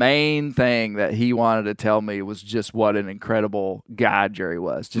the main thing that he wanted to tell me was just what an incredible guy Jerry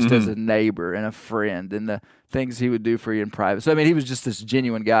was, just as a neighbor and a friend, and the things he would do for you in private. So, I mean, he was just this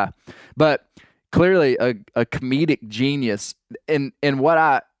genuine guy. But clearly a comedic genius. And what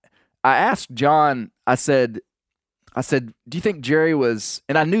I asked John, I said, do you think Jerry was,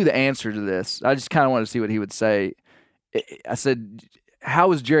 and I knew the answer to this, I just kind of wanted to see what he would say. I said, how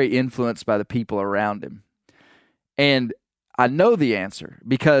was Jerry influenced by the people around him? And I know the answer,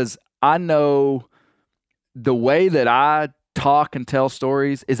 because I know the way that I talk and tell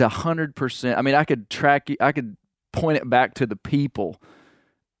stories is 100%. I mean, I could point it back to the people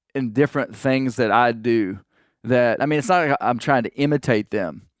and different things that I do that, I mean, it's not like I'm trying to imitate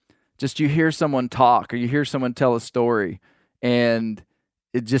them. Just you hear someone talk or you hear someone tell a story, and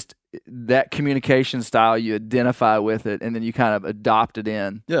it just, that communication style, you identify with it, and then you kind of adopt it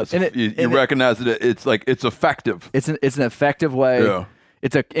in. Yes, yeah, you recognize that it's like it's effective. It's an effective way. Yeah.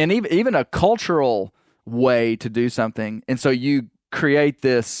 And even a cultural way to do something, and so you create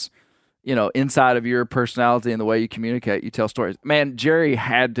this, inside of your personality and the way you communicate. You tell stories. Man, Jerry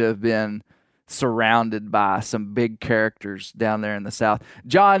had to have been surrounded by some big characters down there in the South.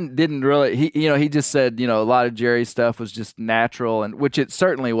 John didn't really, he just said, a lot of Jerry's stuff was just natural, and which it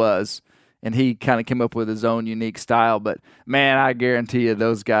certainly was. And he kind of came up with his own unique style. But man, I guarantee you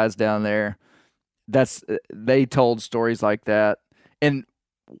those guys down there, they told stories like that. And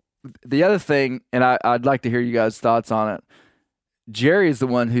the other thing, and I'd like to hear you guys' thoughts on it. Jerry is the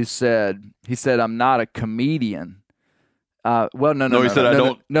one who said, I'm not a comedian. He said, I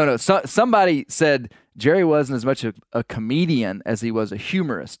don't. No. Somebody said Jerry wasn't as much a comedian as he was a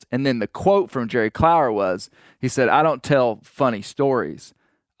humorist. And then the quote from Jerry Clower was, he said, I don't tell funny stories.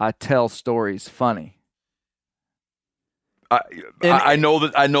 I tell stories funny. I know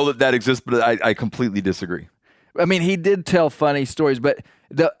that exists, but I completely disagree. I mean, he did tell funny stories, but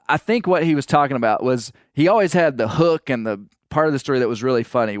I think what he was talking about was he always had the hook and the part of the story that was really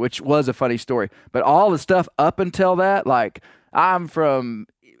funny, which was a funny story. But all the stuff up until that, like, I'm from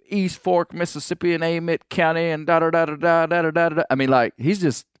East Fork, Mississippi, and Amite County, and da da da da da da da da. I mean, like,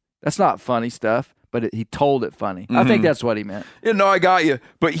 that's not funny stuff. but he told it funny. I think that's what he meant. Yeah, no, I got you.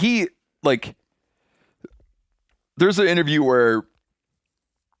 But he, like, there's an interview where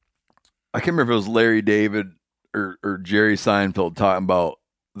I can't remember if it was Larry David or Jerry Seinfeld talking about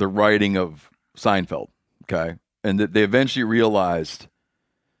the writing of Seinfeld, okay? And that they eventually realized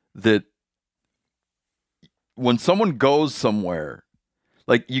that when someone goes somewhere,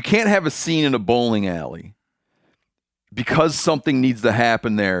 like, you can't have a scene in a bowling alley because something needs to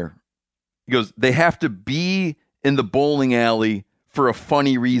happen there. He goes, they have to be in the bowling alley for a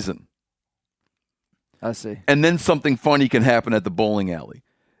funny reason. I see. And then something funny can happen at the bowling alley.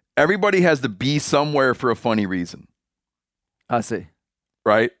 Everybody has to be somewhere for a funny reason. I see.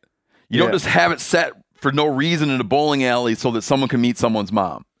 Right? You don't just have it set for no reason in a bowling alley so that someone can meet someone's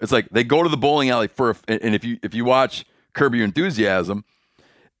mom. It's like they go to the bowling alley and if you watch Curb Your Enthusiasm,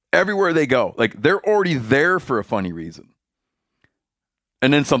 everywhere they go, like, they're already there for a funny reason.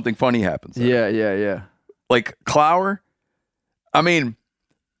 And then something funny happens. Yeah. Like Clower, I mean,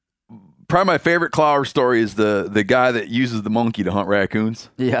 probably my favorite Clower story is the guy that uses the monkey to hunt raccoons.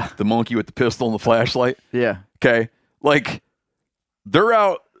 Yeah. The monkey with the pistol and the flashlight. Yeah. Okay. Like, they're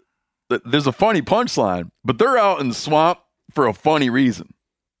out. There's a funny punchline, but they're out in the swamp for a funny reason.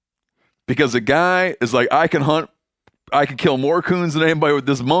 Because a guy is like, I can kill more coons than anybody with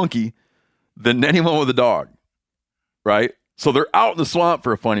this monkey than anyone with a dog. Right? So they're out in the swamp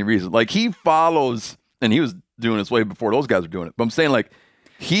for a funny reason. Like, he follows, and he was doing this way before those guys were doing it. But I'm saying, like,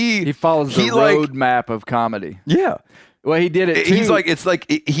 he follows the roadmap of comedy. Yeah. Well, he did it too. He's like, it's like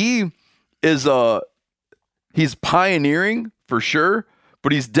he is he's pioneering for sure,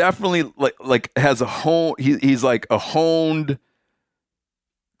 but he's definitely like has a hone. He's like a honed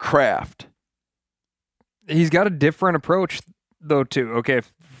craft. He's got a different approach though too. Okay,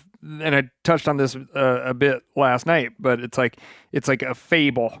 and I touched on this a bit last night, but it's like a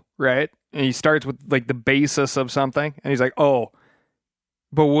fable, right? And he starts with like the basis of something, and he's like, oh,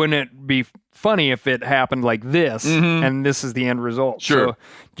 but wouldn't it be funny if it happened like this, and this is the end result? Sure.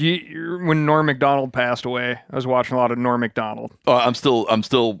 So, when Norm Macdonald passed away, I was watching a lot of Norm Macdonald. I'm still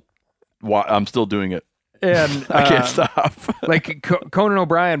doing it, and I can't stop. Like Conan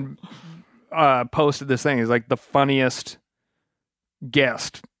O'Brien posted this thing. He's like, the funniest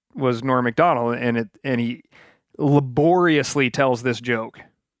guest was Norm Macdonald, and he laboriously tells this joke,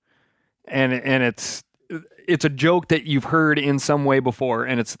 and it's a joke that you've heard in some way before,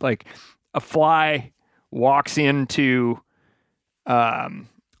 and it's like a fly walks into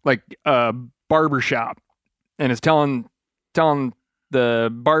like a barber shop and is telling the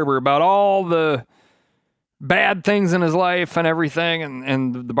barber about all the bad things in his life and everything,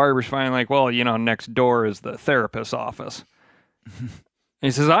 and the barber's finally like, well, next door is the therapist's office. And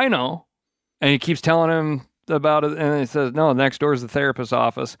he says, I know. And he keeps telling him about it, and he says, no, next door is the therapist's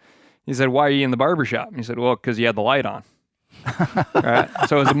office. He said, why are you in the barbershop? And he said, well, because you had the light on. Right?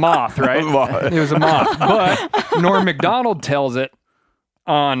 So it was a moth, right? It was a moth. But Norm Macdonald tells it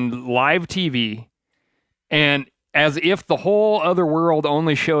on live TV, and as if the whole other world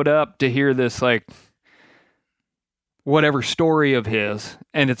only showed up to hear this, like, whatever story of his,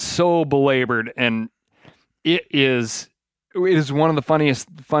 and it's so belabored, and it is one of the funniest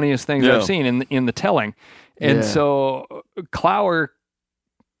things I've seen in the telling. And so Clower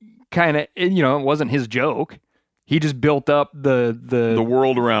kind of, it wasn't his joke. He just built up the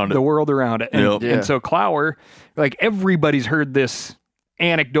world around it. The world around it. And, and so Clower, like, everybody's heard this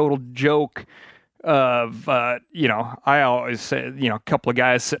anecdotal joke of, I always say, a couple of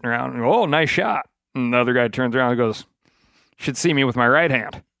guys sitting around and go, oh, nice shot. And the other guy turns around and goes, should see me with my right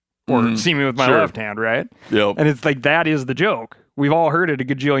hand. Or see me with my left hand, right? Yep. And it's like, that is the joke. We've all heard it a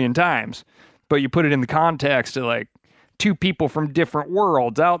gajillion times. But you put it in the context of, like, two people from different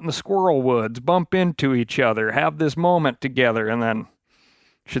worlds out in the squirrel woods bump into each other, have this moment together, and then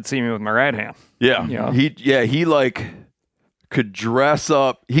should see me with my right hand. Yeah. He like could dress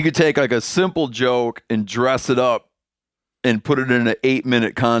up. He could take like a simple joke and dress it up and put it in an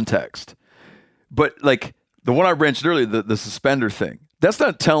 8-minute context. But like the one I mentioned earlier, the suspender thing, that's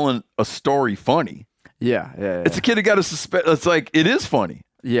not telling a story funny. Yeah. It's a kid who got a suspend. It's like, it is funny.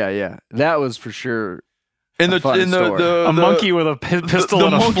 Yeah. That was for sure. A monkey with a pistol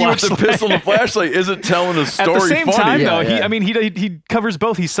and a flashlight. The monkey with the pistol and a flashlight isn't telling a story. At the same funny. time, though, he covers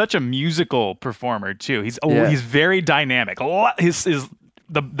both. He's such a musical performer too. He's very dynamic.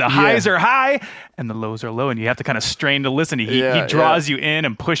 The highs are high and the lows are low, and you have to kind of strain to listen. He draws you in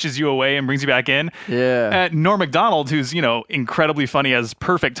and pushes you away and brings you back in. Yeah. Norm Macdonald, who's incredibly funny, has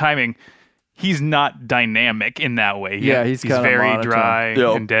perfect timing. he's not dynamic in that way. He's kinda very monotone. dry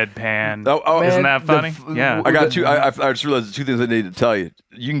Yep. and deadpan. Oh, Isn't that funny? Yeah. I got two. I just realized the two things I need to tell you.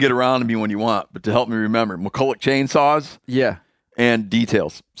 You can get around to me when you want, but to help me remember, McCulloch chainsaws and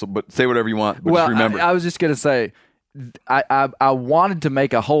details. So, but say whatever you want. But just remember. I was just gonna say, I wanted to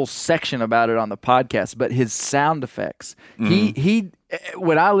make a whole section about it on the podcast, but his sound effects. He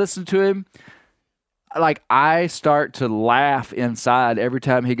when I listen to him, like I start to laugh inside every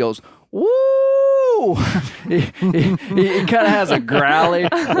time he goes, woo! he kind of has a growly,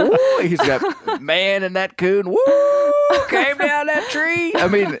 woo! He's got, man, and that coon, woo! Came down that tree. I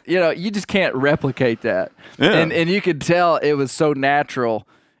mean, you just can't replicate that. Yeah. And you could tell it was so natural.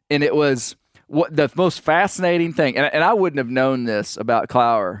 And it was what the most fascinating thing. And I wouldn't have known this about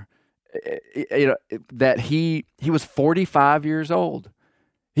Clower, that he was 45 years old.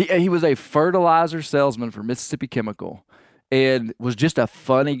 He was a fertilizer salesman for Mississippi Chemical and was just a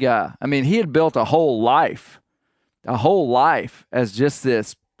funny guy. I mean, he had built a whole life as just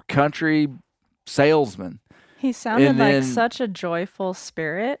this country salesman. He sounded like such a joyful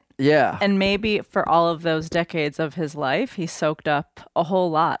spirit. Yeah. And maybe for all of those decades of his life, he soaked up a whole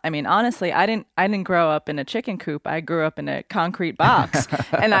lot. I mean, honestly, I didn't grow up in a chicken coop. I grew up in a concrete box,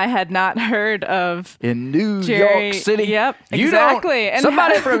 and I had not heard of in New York City. Yep, exactly. And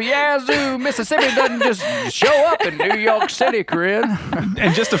somebody from Yazoo, Mississippi, doesn't just show up in New York City, Corinne.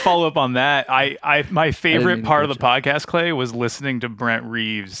 And just to follow up on that, my favorite part of the podcast, Clay, was listening to Brent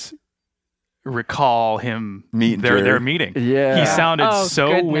Reeves recall him their meeting. Yeah, he sounded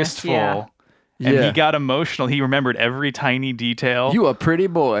so wistful. Yeah. And he got emotional. He remembered every tiny detail. You a pretty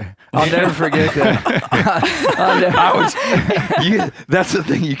boy. I'll never forget that. That's the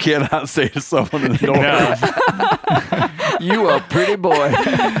thing you cannot say to someone in the door. No. You a pretty boy.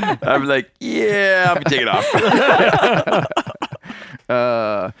 I'm like, yeah, I'm taking off.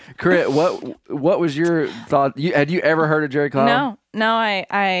 Corinne, what was your thought? Had you ever heard of Jerry Clower? No,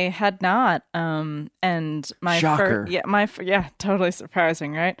 I had not. And my shocker. Totally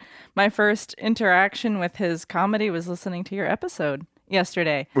surprising, right? My first interaction with his comedy was listening to your episode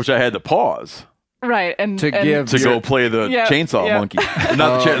yesterday, which I had to pause. Right, and go play the chainsaw monkey.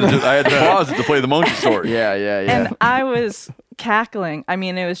 Not I had to pause it to play the monkey story. Yeah. And I was cackling. I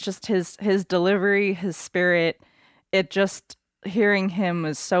mean, it was just his delivery, his spirit. It just hearing him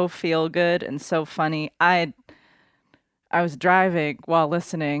was so feel good and so funny. I was driving while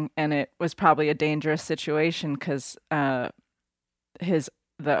listening, and it was probably a dangerous situation because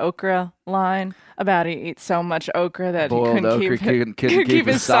the okra line about he eats so much okra that Boiled he couldn't keep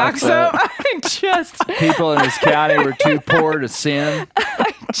his socks up. People in his county were too poor to sin.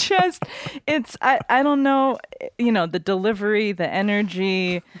 I don't know, the delivery, the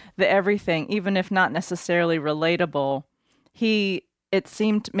energy, the everything, even if not necessarily relatable. It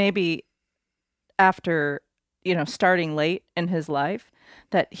seemed maybe after, starting late in his life,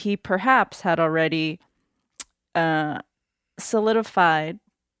 that he perhaps had already solidified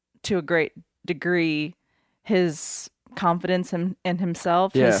to a great degree his confidence in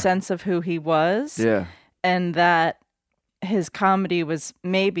himself, his sense of who he was, and that his comedy was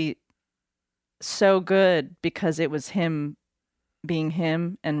maybe so good because it was him being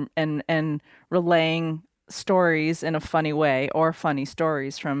him and relaying stories in a funny way, or funny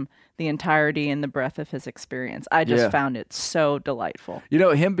stories from the entirety and the breadth of his experience. I just found it so delightful.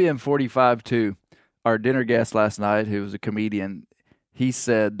 Him being 45 too, our dinner guest last night, who was a comedian, he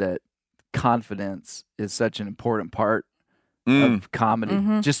said that confidence is such an important part of comedy.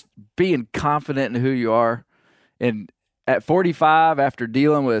 Mm-hmm. Just being confident in who you are. And at 45, after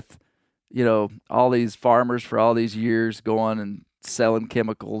dealing with, all these farmers for all these years, going and selling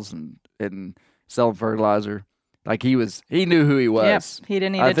chemicals and selling fertilizer, like he knew who he was. Yep. He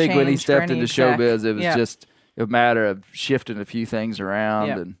didn't need I think when he stepped into showbiz, it was just a matter of shifting a few things around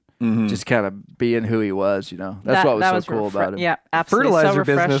and just kind of being who he was. That's what was so cool about him. Yeah, absolutely. Fertilizer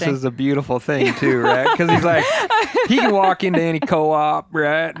business is a beautiful thing too, right? Because he's like, he can walk into any co-op,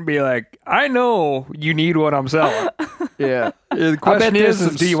 right, and be like, I know you need what I'm selling. Yeah. The question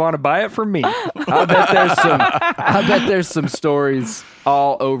is, do you want to buy it from me? I bet there's some stories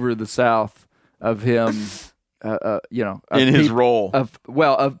all over the South of him, in his role of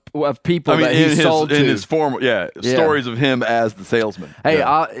people that he sold to. In his form, stories of him as the salesman. Hey,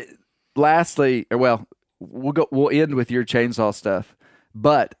 lastly, we'll end with your chainsaw stuff,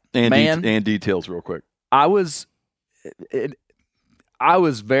 but and details real quick. I was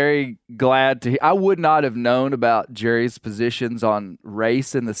very glad to hear. I would not have known about Jerry's positions on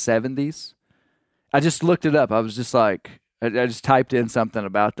race in the 70s. I just looked it up. I was just like, I just typed in something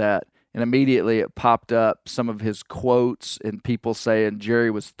about that. and immediately it popped up some of his quotes and people saying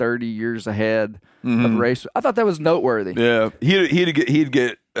Jerry was 30 years ahead of race. I thought that was noteworthy. Yeah, he'd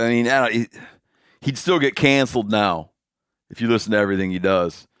get. I mean, he'd still get canceled now if you listen to everything he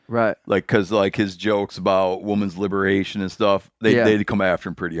does. Right. Like, because like his jokes about women's liberation and stuff, they'd come after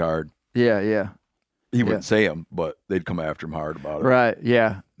him pretty hard. Yeah. He wouldn't say them, but they'd come after him hard about it. Right.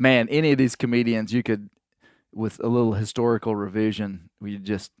 Yeah. Man, any of these comedians, you could, with a little historical revision, we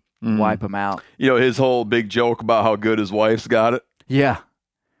just wipe them out. You know, his whole big joke about how good his wife's got it. Yeah.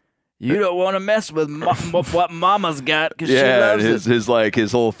 You don't want to mess with what mama's got because she loves it.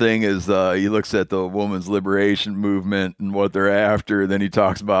 His whole thing is he looks at the women's liberation movement and what they're after. Then he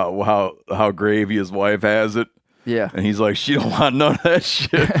talks about how gravy his wife has it. Yeah. And he's like, she don't want none of that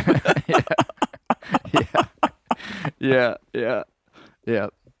shit. Yeah.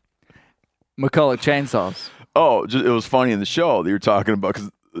 McCulloch chainsaws. Oh, it was funny in the show that you were talking about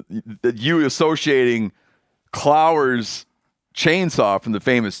because you associating Clower's chainsaw from the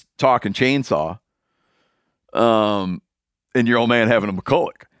famous Talking Chainsaw, and your old man having a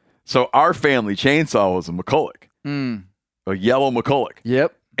McCulloch. So our family chainsaw was a McCulloch, a yellow McCulloch.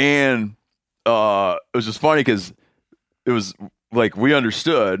 Yep. And it was just funny because it was like we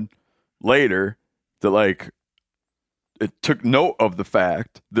understood later that like it took note of the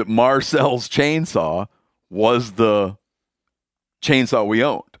fact that Marcel's chainsaw was the chainsaw we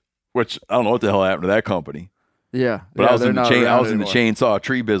owned, which I don't know what the hell happened to that company. Yeah, but I was in the chainsaw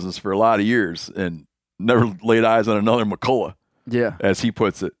tree business for a lot of years and never laid eyes on another McCulloch. Yeah, as he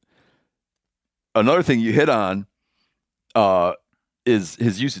puts it. Another thing you hit on is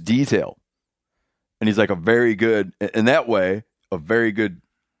his use of detail, and he's like a very good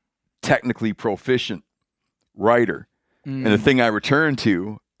technically proficient writer. And the thing I return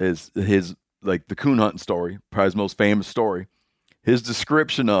to is his like the coon hunting story, probably his most famous story. His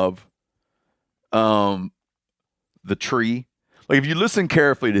description of the tree. Like if you listen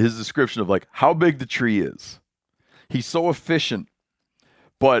carefully to his description of like how big the tree is, he's so efficient.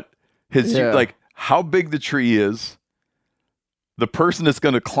 But like how big the tree is, the person that's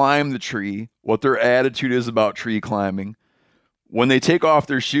going to climb the tree, what their attitude is about tree climbing. When they take off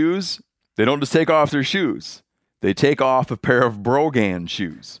their shoes, they don't just take off their shoes. They take off a pair of Brogan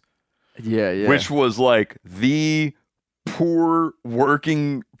shoes. Yeah. Which was like the poor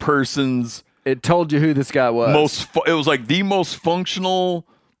working person's. It told you who this guy was. It was like the most functional,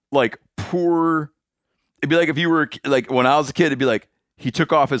 like poor. It'd be like if you were like when I was a kid, it'd be like he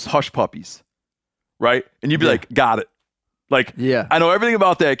took off his hush puppies, right? And you'd be like, got it. Like, I know everything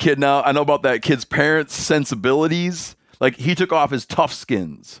about that kid now. I know about that kid's parents' sensibilities. Like he took off his tough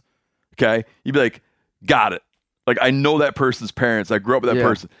skins. Okay, you'd be like, got it. Like I know that person's parents. I grew up with that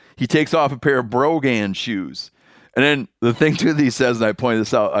person. He takes off a pair of Brogan shoes. And then the thing too that he says, and I pointed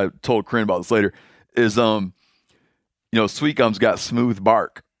this out, I told Corinne about this later, is Sweet Gum's got smooth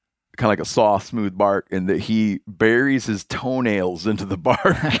bark, kind of like a soft, smooth bark, and that he buries his toenails into the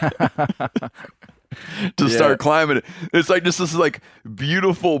bark to start climbing it. It's like this is like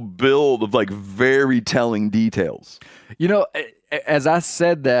beautiful build of like very telling details. You know, as I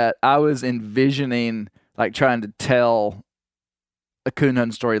said that, I was envisioning like trying to tell a coon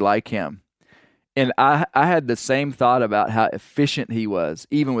hunting story like him. And I had the same thought about how efficient he was,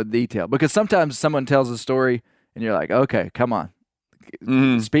 even with detail. Because sometimes someone tells a story and you're like, okay, come on,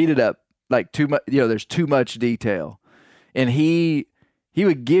 speed it up. Like too much, there's too much detail. And he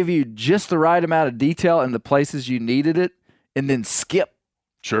would give you just the right amount of detail in the places you needed it, and then skip.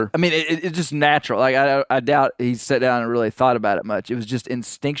 Sure. I mean, it's just natural. Like I doubt he sat down and really thought about it much. It was just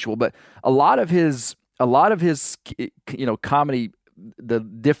instinctual. But a lot of his comedy. The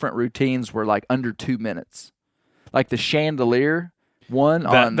different routines were like under 2 minutes, like the chandelier one.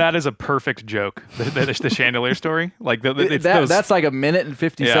 That is a perfect joke. The chandelier story, like that's like a minute and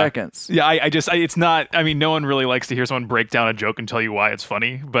 50 seconds. Yeah, it's not. I mean, no one really likes to hear someone break down a joke and tell you why it's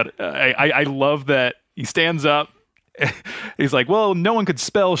funny. But I love that he stands up. He's like, well, no one could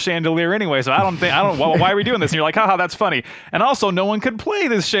spell chandelier anyway, so why are we doing this? And you're like, haha, that's funny. And also, no one could play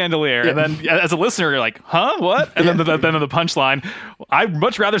this chandelier. And then, as a listener, you're like, huh, what? And then the punchline, I'd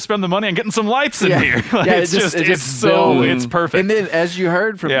much rather spend the money on getting some lights in here. Like, it's perfect. And then, as you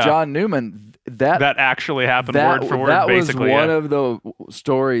heard from John Newman, that actually happened word for word. That basically, was one of the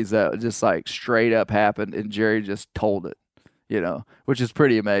stories that just like straight up happened, and Jerry just told it, which is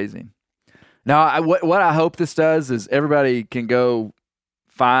pretty amazing. Now, what I hope this does is everybody can go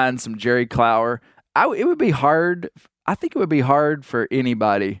find some Jerry Clower. It would be hard. I think it would be hard for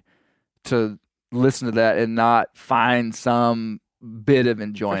anybody to listen to that and not find some bit of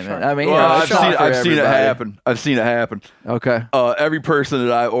enjoyment. Sure. I mean, Well, it's not for I've seen it everybody. happen. I've seen it happen. Okay. Every person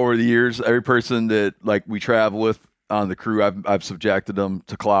that over the years, every person that like we travel with on the crew, I've subjected them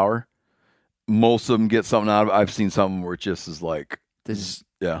to Clower. Most of them get something out of it. I've seen some where it just is like,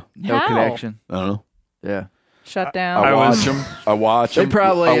 No How? connection. I don't know. Yeah. Shut down. I watch them. I watch They them.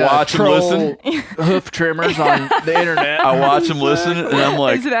 probably I watch them troll listen. hoof trimmers on the internet. I watch them listen, and I'm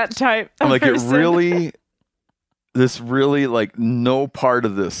like, Is that type? I'm like, it person? really, this really, like, no part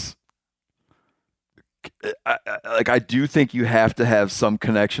of this. I do think you have to have some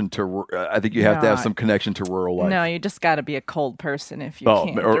connection to. I think you have to have some connection to rural life. No, you just got to be a cold person if you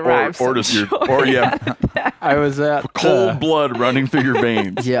can't derive or some just your, joy or yeah, I was at cold blood running through your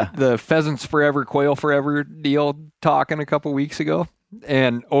veins. Yeah. the Pheasants Forever, Quail Forever deal talking a couple weeks ago,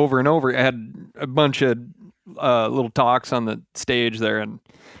 and over, I had a bunch of little talks on the stage there, and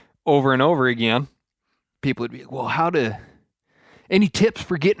over again, people would be, well, any tips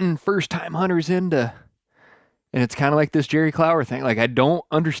for getting first-time hunters into, and it's kind of like this Jerry Clower thing. Like, I don't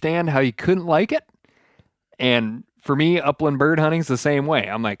understand how you couldn't like it, and for me, upland bird hunting's the same way.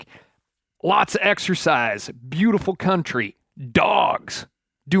 I'm like, lots of exercise, beautiful country, dogs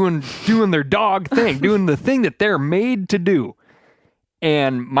doing their dog thing, doing the thing that they're made to do.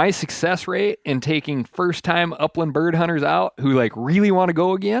 And my success rate in taking first-time upland bird hunters out who like really want to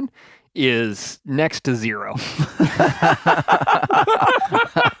go again is next to zero.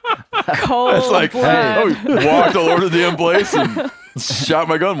 cold It's like, blood. walked all over the damn place and shot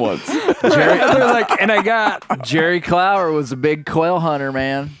my gun once. They're like, and I got Jerry Clower was a big quail hunter,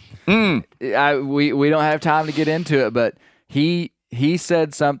 man. We don't have time to get into it, but he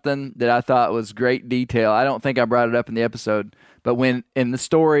said something that I thought was great detail. I don't think I brought it up in the episode, but when in the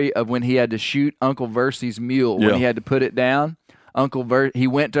story of when he had to shoot Uncle Versy's mule, when he had to put it down, he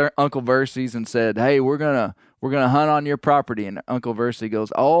went to Uncle Versy's and said, "Hey, we're gonna hunt on your property." And Uncle Versy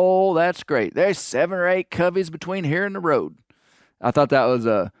goes, "Oh, that's great. There's 7 or 8 coveys between here and the road." I thought that was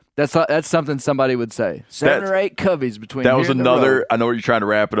that's something somebody would say. 7 or 8 coveys between. That here was and the another. road. I know you're trying to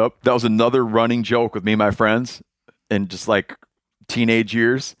wrap it up. That was another running joke with me and my friends, and just like teenage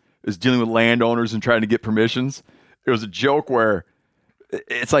years, is dealing with landowners and trying to get permissions. It was a joke where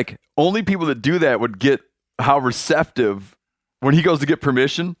it's like only people that do that would get how receptive when he goes to get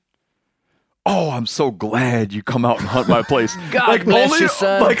permission. Oh, I'm so glad you come out and hunt my place. God like bless only, you,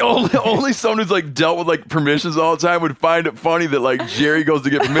 son. like only someone who's like dealt with like permissions all the time would find it funny that like Jerry goes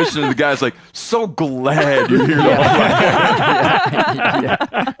to get permission and the guy's like, so glad you're here. To hunt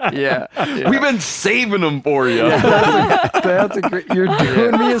my Yeah. We've been saving them for you. that's a great. You're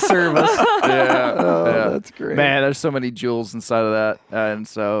doing me a service. Yeah. That's great. Man, there's so many jewels inside of that. And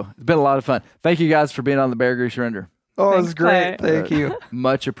so it's been a lot of fun. Thank you guys for being on the Bear Grease Render. Oh, Thanks, it's great. Clay. Thank you.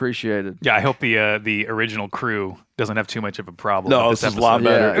 Much appreciated. Yeah, I hope the original crew doesn't have too much of a problem. No, with this is a lot episode.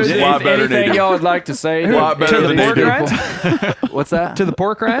 better. Yeah. It's a lot better than Anything they y'all would like to say? A lot better To the than they pork do. rinds? What's that? To the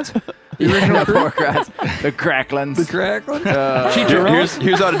pork rinds? The pork rinds. The cracklins. The crackling?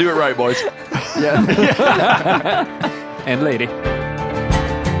 Here's how to do it right, boys. Yeah. And lady.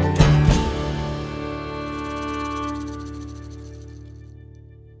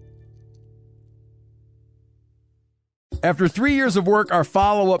 After 3 years of work, our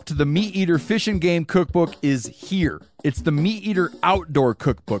follow-up to the Meat Eater Fish and Game Cookbook is here. It's the Meat Eater Outdoor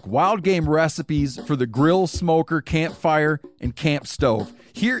Cookbook, wild game recipes for the grill, smoker, campfire, and camp stove.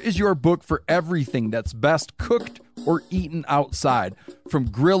 Here is your book for everything that's best cooked or eaten outside. From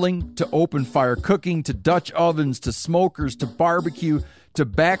grilling to open fire cooking to Dutch ovens to smokers to barbecue to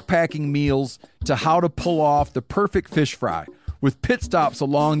backpacking meals to how to pull off the perfect fish fry. With pit stops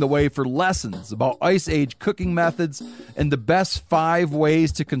along the way for lessons about Ice Age cooking methods and the best 5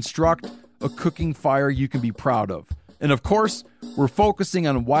 ways to construct a cooking fire you can be proud of. And of course, we're focusing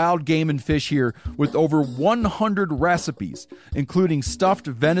on wild game and fish here with over 100 recipes, including stuffed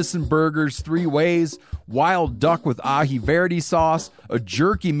venison burgers 3 ways, wild duck with ahi verde sauce, a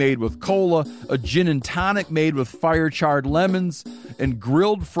jerky made with cola, a gin and tonic made with fire-charred lemons, and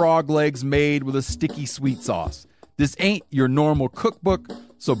grilled frog legs made with a sticky sweet sauce. This ain't your normal cookbook,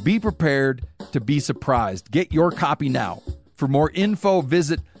 so be prepared to be surprised. Get your copy now. For more info,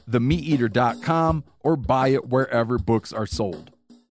 visit themeateater.com or buy it wherever books are sold.